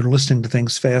you're listening to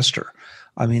things faster.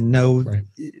 I mean,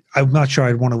 I'm not sure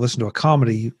I'd want to listen to a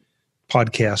comedy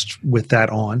podcast with that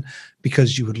on,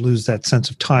 because you would lose that sense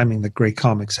of timing that great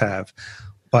comics have.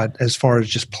 But as far as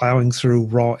just plowing through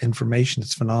raw information,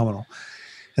 it's phenomenal.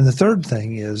 And the third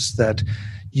thing is that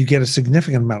you get a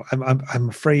significant amount. I'm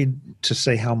afraid to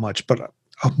say how much, but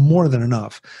more than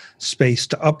enough space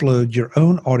to upload your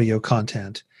own audio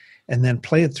content and then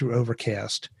play it through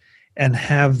Overcast and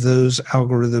have those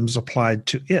algorithms applied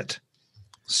to it.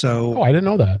 So, I didn't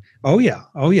know that. Oh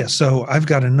yeah. So I've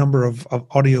got a number of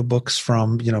audiobooks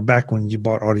from, back when you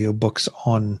bought audiobooks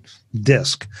on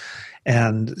disc,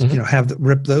 and,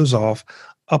 rip those off,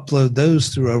 upload those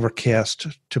through Overcast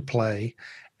to play.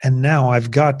 And now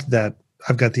I've got the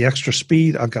extra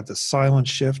speed. I've got the silence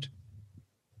shift.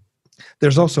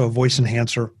 There's also a voice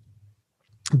enhancer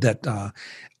that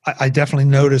I definitely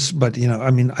notice, but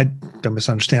I don't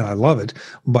misunderstand. I love it,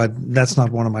 but that's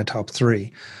not one of my top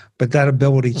three. But that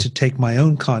ability to take my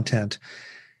own content,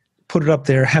 put it up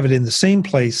there, have it in the same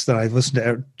place that I've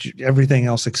listened to everything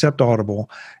else except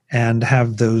Audible, and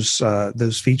have those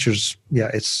features. Yeah,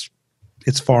 it's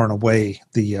far and away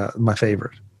my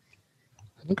favorite.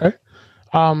 Okay,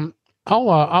 I'll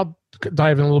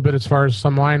dive in a little bit as far as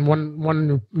some line.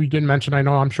 One we didn't mention.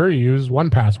 I'm sure you use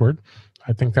 1Password.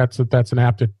 I think that's an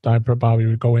app that I probably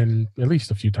would go in at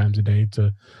least a few times a day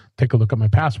to take a look at my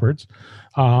passwords.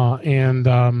 And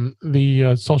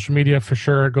the social media for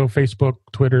sure, go Facebook,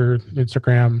 Twitter,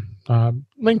 Instagram,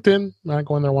 LinkedIn. I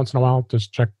go in there once in a while,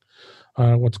 just check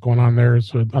what's going on there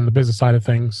on the business side of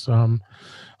things.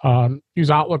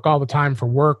 Use Outlook all the time for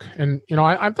work. And,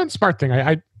 I've done smart thing.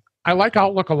 I like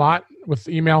Outlook a lot with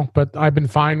email, but I've been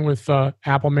fine with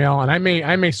Apple Mail, and I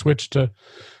may switch to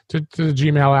the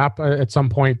Gmail app at some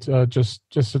point, just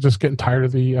getting tired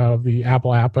of the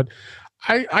Apple app. But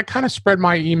I kind of spread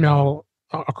my email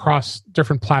across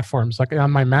different platforms. Like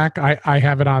on my Mac, I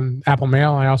have it on Apple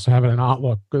Mail. I also have it in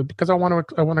Outlook because I want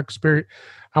to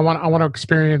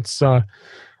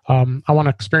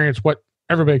experience what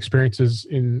everybody experiences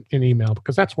in email,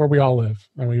 because that's where we all live,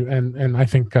 and I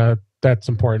think that's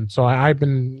important. So I've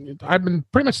been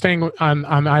pretty much staying on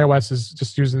iOS, is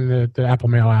just using the Apple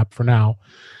Mail app for now.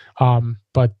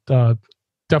 But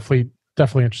definitely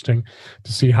interesting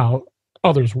to see how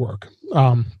others work.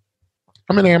 I'm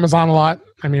in Amazon a lot.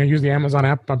 I use the Amazon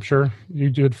app. I'm sure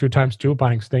you do it a few times too,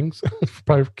 buying things.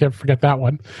 Probably can't forget that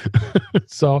one.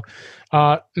 So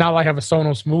now I have a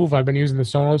Sonos Move. I've been using the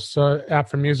Sonos app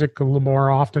for music a little more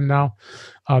often now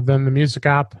than the music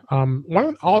app.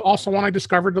 One I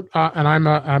discovered, and I'm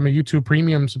a YouTube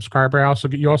Premium subscriber.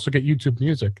 You also get YouTube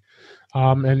Music,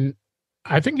 and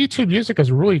I think YouTube Music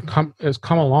has really come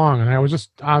along. And I was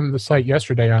just on the site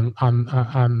yesterday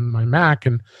on my Mac,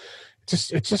 and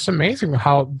it's just amazing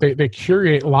how they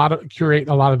curate a lot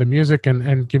of the music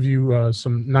and give you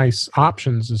some nice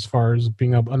options as far as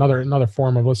being another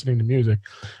form of listening to music.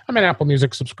 I'm an Apple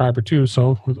Music subscriber too,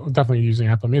 so I'm definitely using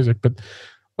Apple Music. But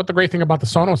what the great thing about the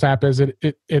Sonos app is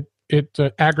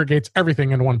it aggregates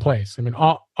everything in one place.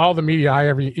 All the media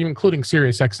including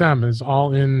Sirius XM, is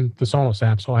all in the Sonos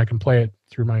app, so I can play it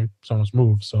through my Sonos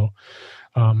Move. So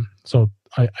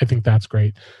I think that's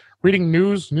great. Reading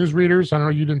news readers. I don't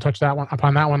know, you didn't touch that one.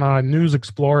 Upon that one, News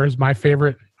Explorer is my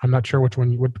favorite. I'm not sure which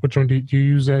one. Which one do you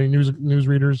use? Any news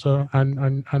readers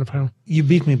on a phone? You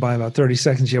beat me by about 30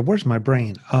 seconds. Yeah, where's my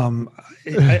brain? I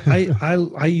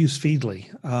use Feedly.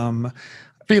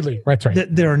 Feedly, right.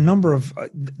 There are a number of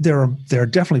there are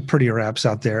definitely prettier apps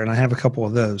out there, and I have a couple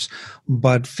of those.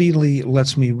 But Feedly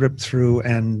lets me rip through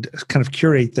and kind of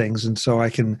curate things, and so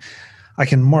I can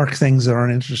mark things that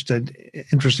aren't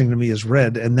interesting to me as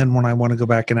read, and then when I want to go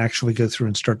back and actually go through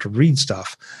and start to read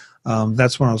stuff,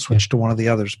 that's when I'll switch to one of the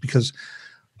others, because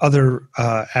other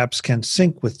apps can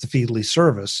sync with the Feedly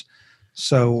service.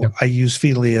 So I use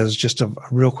Feedly as just a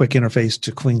real quick interface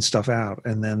to clean stuff out,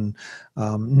 and then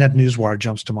NetNewsWire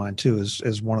jumps to mind too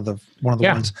as one of the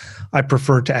ones I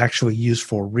prefer to actually use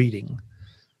for reading.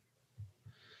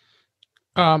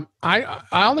 I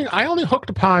only hooked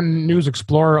upon News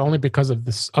Explorer only because of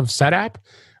SetApp.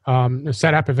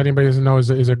 SetApp, if anybody doesn't know, is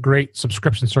a great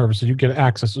subscription service. So you get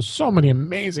access to so many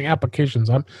amazing applications.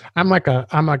 I'm like a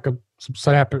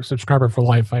SetApp subscriber for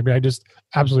life. I mean, I just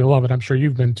absolutely love it. I'm sure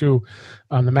you've been too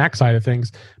on the Mac side of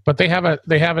things. But they have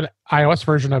an iOS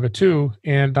version of it too,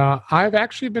 and I've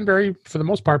actually been for the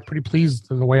most part, pretty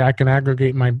pleased in the way I can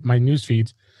aggregate my news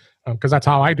feeds. Because that's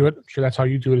how I do it. I'm sure that's how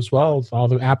you do it as well. It's all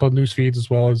the Apple news feeds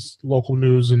as well as local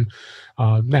news and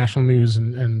national news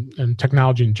and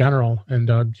technology in general. And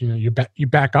you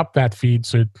back up that feed,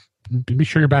 so be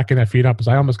sure you're backing that feed up. Because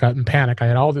I almost got in panic. I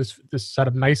had all this set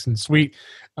up nice and sweet,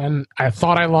 and I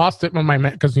thought I lost it when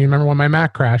because you remember when my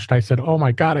Mac crashed. I said, "Oh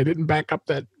my God, I didn't back up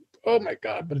that." Oh my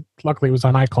God! But luckily it was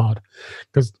on iCloud,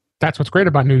 because that's what's great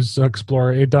about News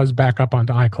Explorer. It does back up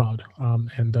onto iCloud,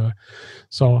 and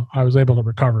so I was able to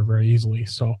recover very easily.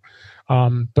 So,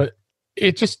 but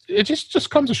it just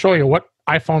comes to show you what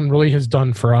iPhone really has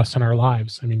done for us in our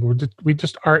lives. I mean, we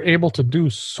just are able to do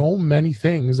so many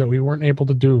things that we weren't able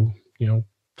to do,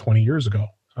 20 years ago.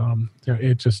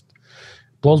 It just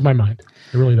blows my mind.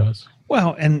 It really does.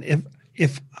 Well, and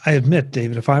if I admit,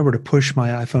 David, if I were to push my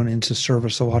iPhone into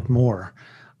service a lot more,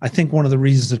 I think one of the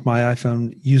reasons that my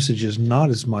iPhone usage is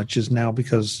not as much is now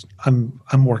because I'm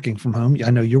working from home. I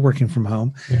know you're working from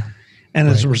home. Yeah. And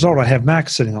as a result, I have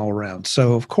Macs sitting all around.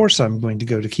 So, of course, I'm going to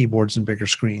go to keyboards and bigger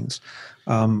screens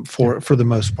for the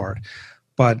most part.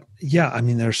 But, yeah, I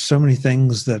mean, there's so many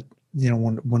things that,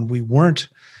 when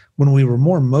we were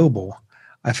more mobile,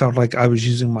 I felt like I was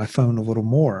using my phone a little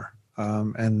more.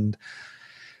 And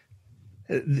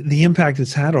the impact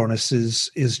it's had on us is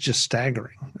just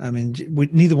staggering. I mean,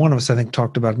 neither one of us, I think,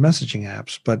 talked about messaging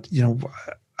apps, but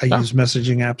I use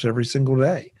messaging apps every single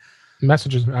day.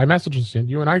 iMessages, and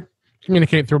you and I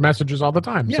communicate through messages all the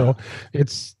time. Yeah. So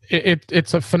it's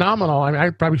a phenomenal. I mean, I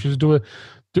probably should do it.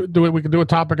 We could do a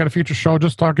topic on a future show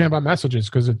just talking about messages,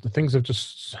 because the things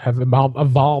have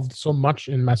evolved so much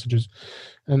in messages,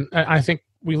 and I think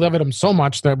we live at them so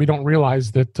much that we don't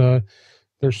realize that.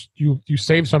 You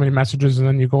save so many messages, and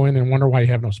then you go in and wonder why you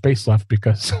have no space left,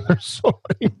 because there's so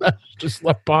many messages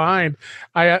left behind.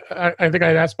 I think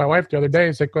I asked my wife the other day.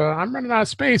 It's like, I'm running out of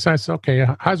space. I said, okay,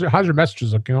 how's your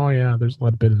messages looking? Oh yeah, there's a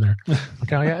little bit in there.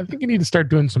 Okay, I think you need to start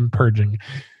doing some purging.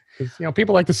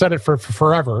 People like to set it for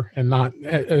forever, and not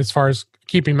as far as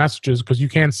keeping messages, because you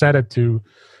can set it to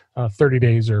 30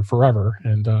 days or forever.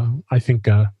 And I think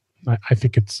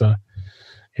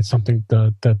it's something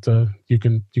that you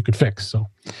could fix. So,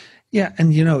 yeah,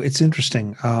 and it's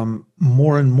interesting.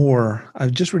 More and more, I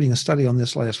was just reading a study on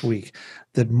this last week,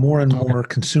 that more and more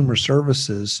consumer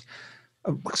services,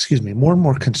 more and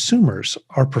more consumers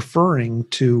are preferring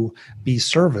to be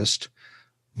serviced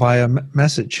via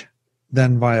message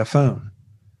than via phone.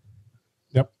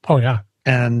 Yep. Oh yeah.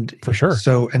 And for sure.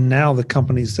 So, and now the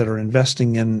companies that are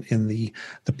investing in the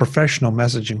professional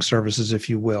messaging services, if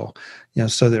you will,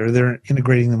 so they're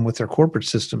integrating them with their corporate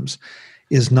systems,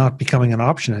 is not becoming an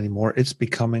option anymore. It's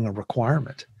becoming a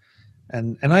requirement.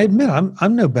 And I admit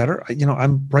I'm no better.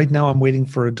 I'm waiting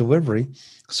for a delivery,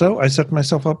 so I set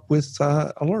myself up with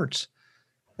alerts,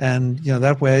 and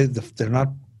that way they're not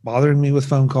bothering me with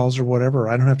phone calls or whatever.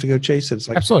 I don't have to go chase it. It's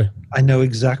like, absolutely, I know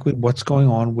exactly what's going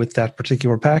on with that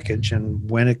particular package and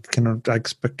when I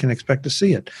can expect to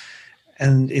see it.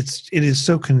 And it is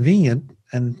so convenient.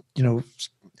 And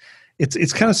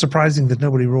it's kind of surprising that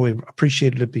nobody really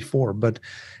appreciated it before. But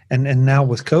and now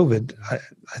with COVID,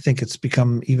 I think it's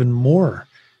become even more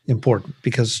important,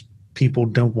 because people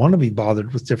don't want to be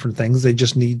bothered with different things. They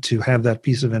just need to have that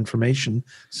piece of information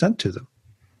sent to them.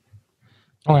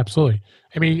 Oh, absolutely.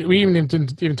 I mean, we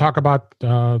didn't even talk about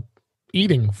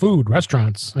eating, food,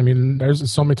 restaurants. I mean, there's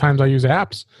so many times I use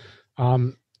apps.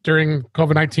 During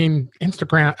COVID-19,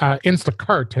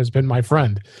 Instacart has been my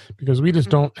friend, because we just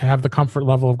don't have the comfort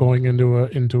level of going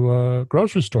into a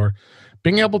grocery store.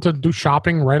 Being able to do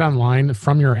shopping right online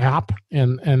from your app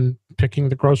and picking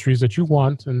the groceries that you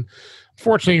want, and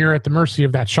fortunately, you're at the mercy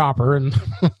of that shopper, and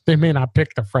they may not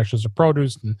pick the freshest of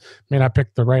produce and may not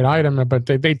pick the right item, but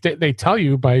they tell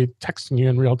you by texting you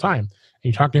in real time.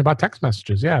 And you're talking about text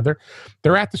messages. Yeah,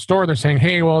 they're at the store. They're saying,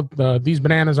 hey, well, these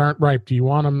bananas aren't ripe. Do you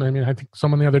want them? I mean, I think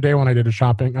someone the other day when I did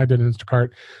Instacart.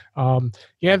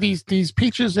 Yeah, these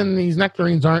peaches and these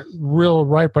nectarines aren't real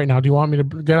ripe right now. Do you want me to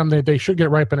get them? They should get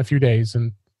ripe in a few days.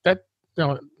 And that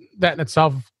in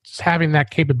itself, just having that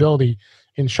capability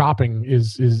in shopping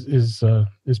is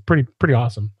pretty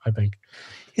awesome, I think.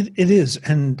 It is.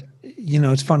 And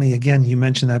it's funny, again, you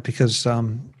mentioned that, because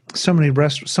some of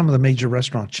the major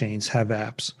restaurant chains have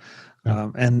apps.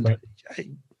 And right.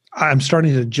 I'm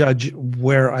starting to judge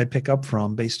where I pick up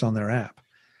from based on their app.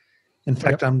 In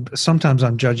fact, sometimes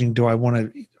I'm judging, do I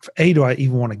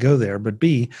even want to go there? But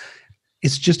B,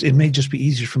 it may just be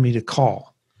easier for me to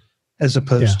call as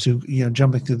opposed to,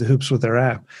 jumping through the hoops with their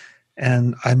app.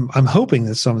 And I'm hoping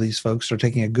that some of these folks are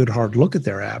taking a good hard look at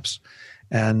their apps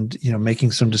and,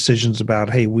 making some decisions about,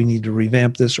 hey, we need to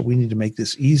revamp this or we need to make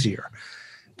this easier.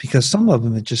 Because some of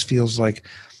them, it just feels like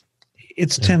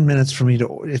it's 10 minutes for me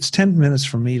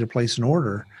to place an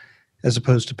order as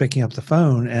opposed to picking up the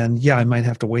phone. And I might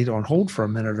have to wait on hold for a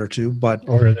minute or two, but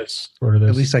order this.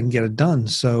 At least I can get it done.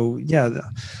 So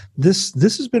this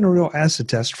has been a real acid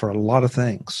test for a lot of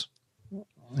things.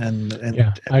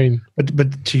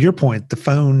 But to your point, the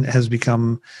phone has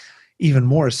become even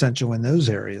more essential in those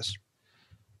areas.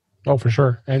 Oh, for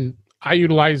sure. And I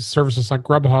utilize services like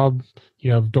Grubhub.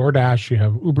 You have DoorDash, you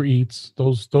have Uber Eats,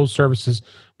 those services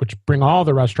which bring all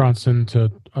the restaurants into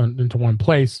one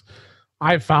place.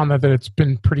 I've found that it's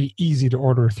been pretty easy to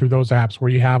order through those apps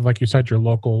where you have, like you said, your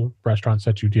local restaurants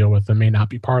that you deal with that may not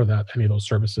be part of any of those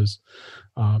services.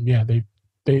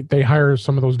 They hire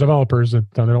some of those developers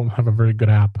that they don't have a very good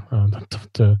app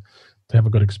to have a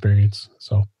good experience.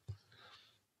 So,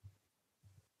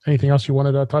 anything else you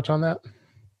wanted to touch on that?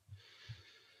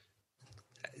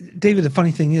 David, the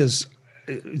funny thing is,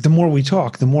 the more we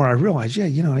talk, the more I realize, I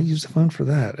use the phone for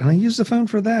that, and I use the phone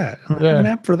for that, and I have an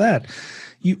app for that.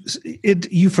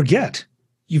 You forget,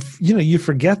 you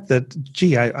forget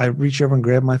that, I reach over and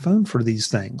grab my phone for these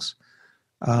things,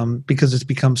 because it's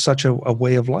become such a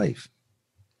way of life.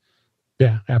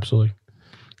 Yeah, absolutely.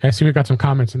 I see we've got some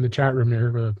comments in the chat room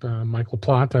here with Michael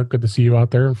Plott. Good to see you out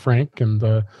there, and Frank,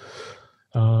 and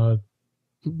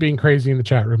being crazy in the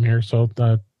chat room here. So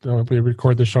we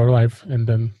record the show live, and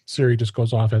then Siri just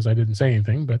goes off as I didn't say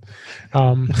anything. But,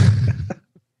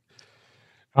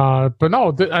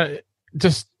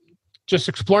 just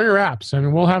explore your apps. I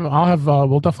mean, we'll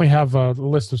definitely have a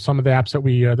list of some of the apps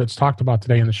that that's talked about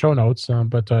today in the show notes. I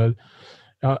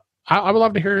would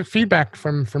love to hear feedback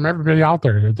from everybody out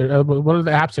there. What are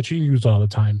the apps that you use all the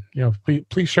time?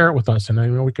 Please share it with us,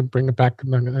 and we can bring it back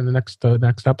in the next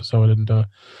episode and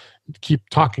keep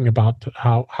talking about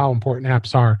how important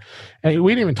apps are. And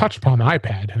we didn't even touch upon the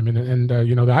iPad. I mean, and the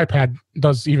iPad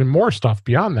does even more stuff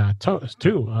beyond that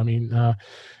too. I mean,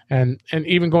 and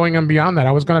even going on beyond that,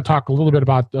 I was going to talk a little bit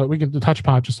about. We can touch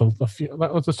upon just a few.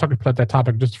 Let's just talk about that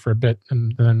topic just for a bit,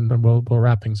 and then we'll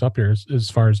wrap things up here as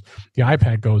far as the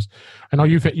iPad goes. I know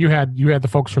you had the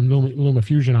folks from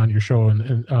LumaFusion on your show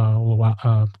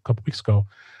a couple weeks ago.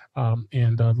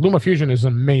 And LumaFusion is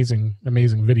an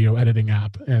amazing video editing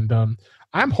app, and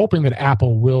I'm hoping that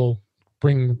Apple will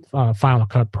bring Final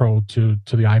Cut Pro to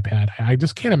the iPad. I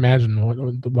just can't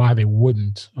imagine why they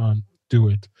wouldn't do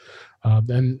it.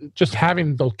 And just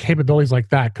having those capabilities like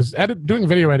that, because doing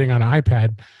video editing on an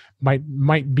iPad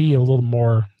might be a little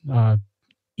more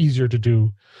easier to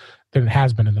do than it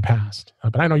has been in the past.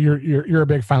 But I know you're a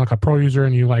big Final Cut Pro user,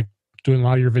 and you like doing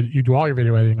you do all your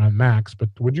video editing on Macs, but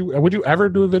would you ever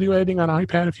do a video editing on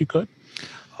iPad if you could?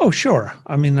 Oh, sure.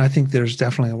 I mean, I think there's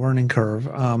definitely a learning curve.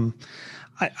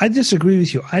 I disagree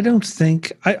with you. I don't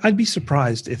think I'd be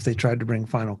surprised if they tried to bring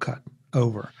Final Cut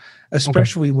over,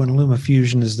 especially when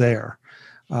LumaFusion is there.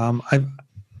 I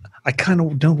kind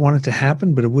of don't want it to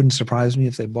happen, but it wouldn't surprise me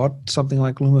if they bought something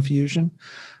like LumaFusion,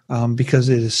 because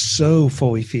it is so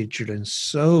fully featured and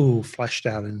so fleshed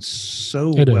out and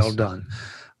so well done.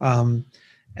 And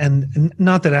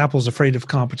not that Apple's afraid of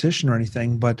competition or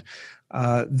anything, but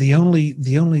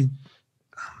LumaFusion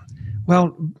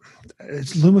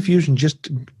just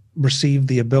received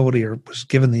the ability, or was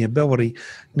given the ability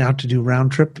now to do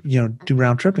round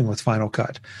tripping with Final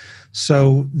Cut.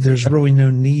 So there's really no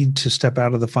need to step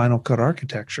out of the Final Cut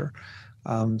architecture.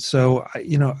 I think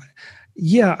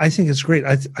it's great.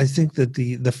 I think that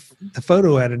the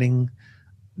photo editing,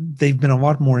 they've been a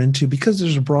lot more into, because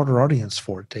there's a broader audience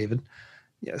for it, David.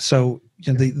 Yeah. So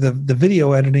the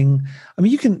video editing, I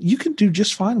mean, you can do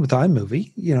just fine with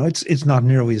iMovie. It's not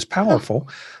nearly as powerful,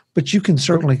 but you can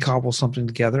certainly cobble something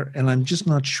together. And I'm just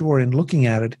not sure, in looking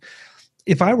at it,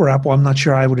 if I were Apple, I'm not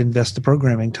sure I would invest the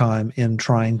programming time in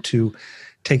trying to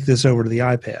take this over to the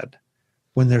iPad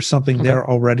when there's something there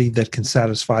already that can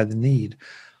satisfy the need.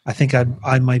 I think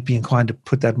I might be inclined to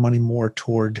put that money more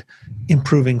toward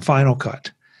improving Final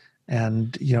Cut,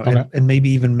 and and maybe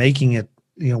even making it,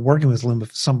 working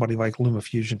with somebody like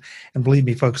LumaFusion. And believe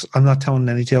me, folks, I'm not telling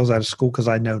any tales out of school because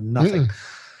I know nothing.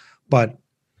 But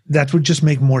that would just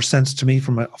make more sense to me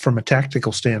from a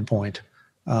tactical standpoint,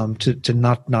 to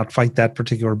not fight that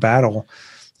particular battle,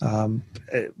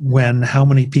 when how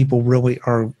many people really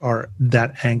are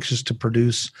that anxious to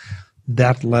produce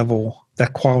that level,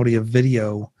 that quality of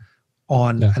video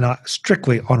on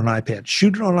strictly on an iPad.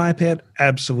 Shoot it on an iPad,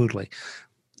 absolutely.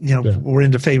 We're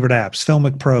into favorite apps.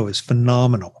 Filmic Pro is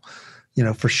phenomenal,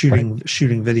 for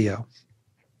shooting video.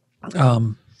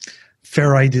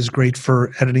 Ferrite is great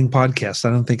for editing podcasts.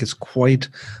 I don't think it's quite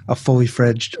a fully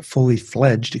fledged,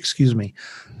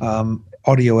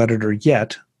 audio editor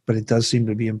yet, but it does seem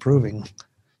to be improving.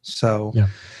 So,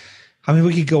 I mean,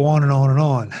 we could go on and on and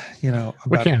on,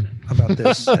 about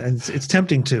this. And it's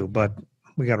tempting to, but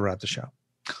we got to wrap the show.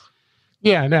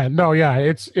 Yeah,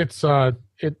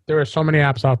 there are so many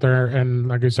apps out there, and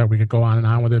like I said, we could go on and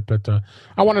on with it, but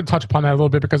I want to touch upon that a little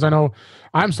bit because I know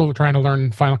I'm still trying to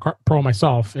learn Final Cut Pro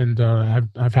myself, and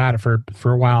I've had it for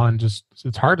a while, and just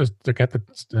it's hard to get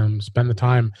spend the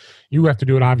time. You have to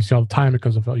do it obviously all the time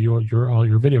because of all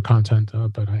your video content,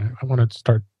 but I want to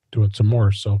start doing some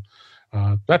more. So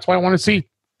that's why I want to see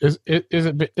is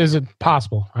it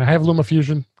possible. I have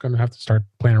LumaFusion, going to have to start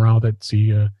playing around with it,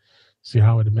 see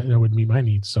how it would meet my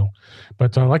needs. So,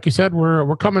 but like you said,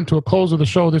 we're coming to a close of the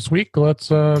show this week. Let's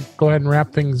go ahead and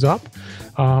wrap things up.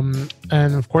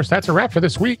 And of course, that's a wrap for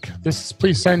this week.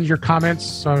 Please send your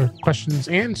comments, questions,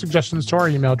 and suggestions to our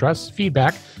email address,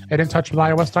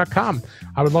 feedback@intouchwithios.com.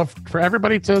 I would love for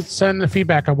everybody to send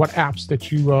feedback on what apps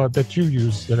that you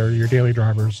use that are your daily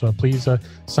drivers. So please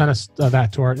send us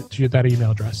that to that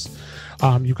email address.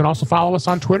 You can also follow us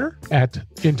on Twitter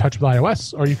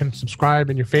 @InTouchWithIOS, or you can subscribe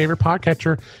in your favorite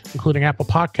podcatcher, including Apple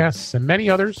Podcasts and many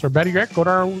others, or better yet, go to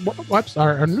our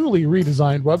newly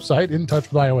redesigned website,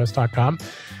 InTouchWithIOS.com,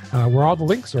 where all the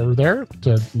links are there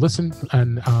to listen,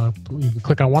 and you can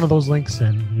click on one of those links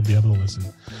and you'll be able to listen.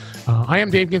 I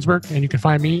am Dave Ginsburg, and you can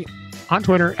find me on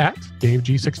Twitter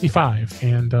 @DaveG65.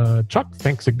 And Chuck,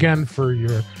 thanks again for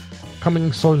your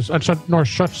coming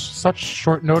such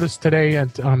short notice today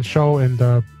on the show, and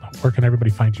where can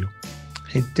everybody find you?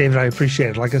 Hey, David, I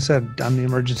appreciate it. Like I said, I'm the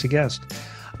emergency guest.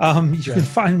 You can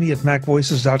find me at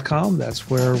macvoices.com. That's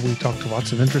where we talk to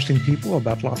lots of interesting people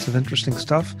about lots of interesting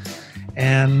stuff.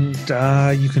 And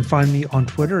you can find me on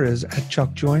Twitter as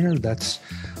 @ChuckJoyner. That's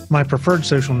my preferred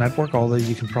social network, although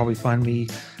you can probably find me.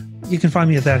 You can find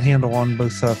me at that handle on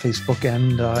both Facebook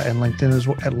and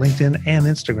LinkedIn at LinkedIn and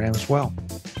Instagram as well.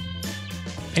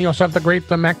 And you also have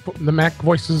the Mac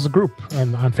Voices group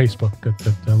on Facebook.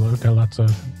 Got lots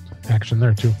of action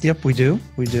there too. Yep, we do.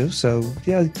 So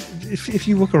yeah, if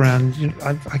you look around,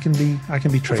 I can be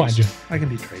traced. We'll find you. I can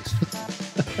be traced.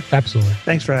 Absolutely.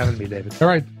 Thanks for having me, David. All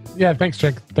right. Yeah. Thanks,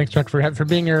 Chuck. Thanks, Chuck, for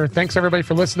being here. Thanks everybody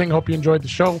for listening. Hope you enjoyed the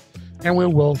show, and we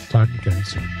will talk again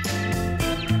soon.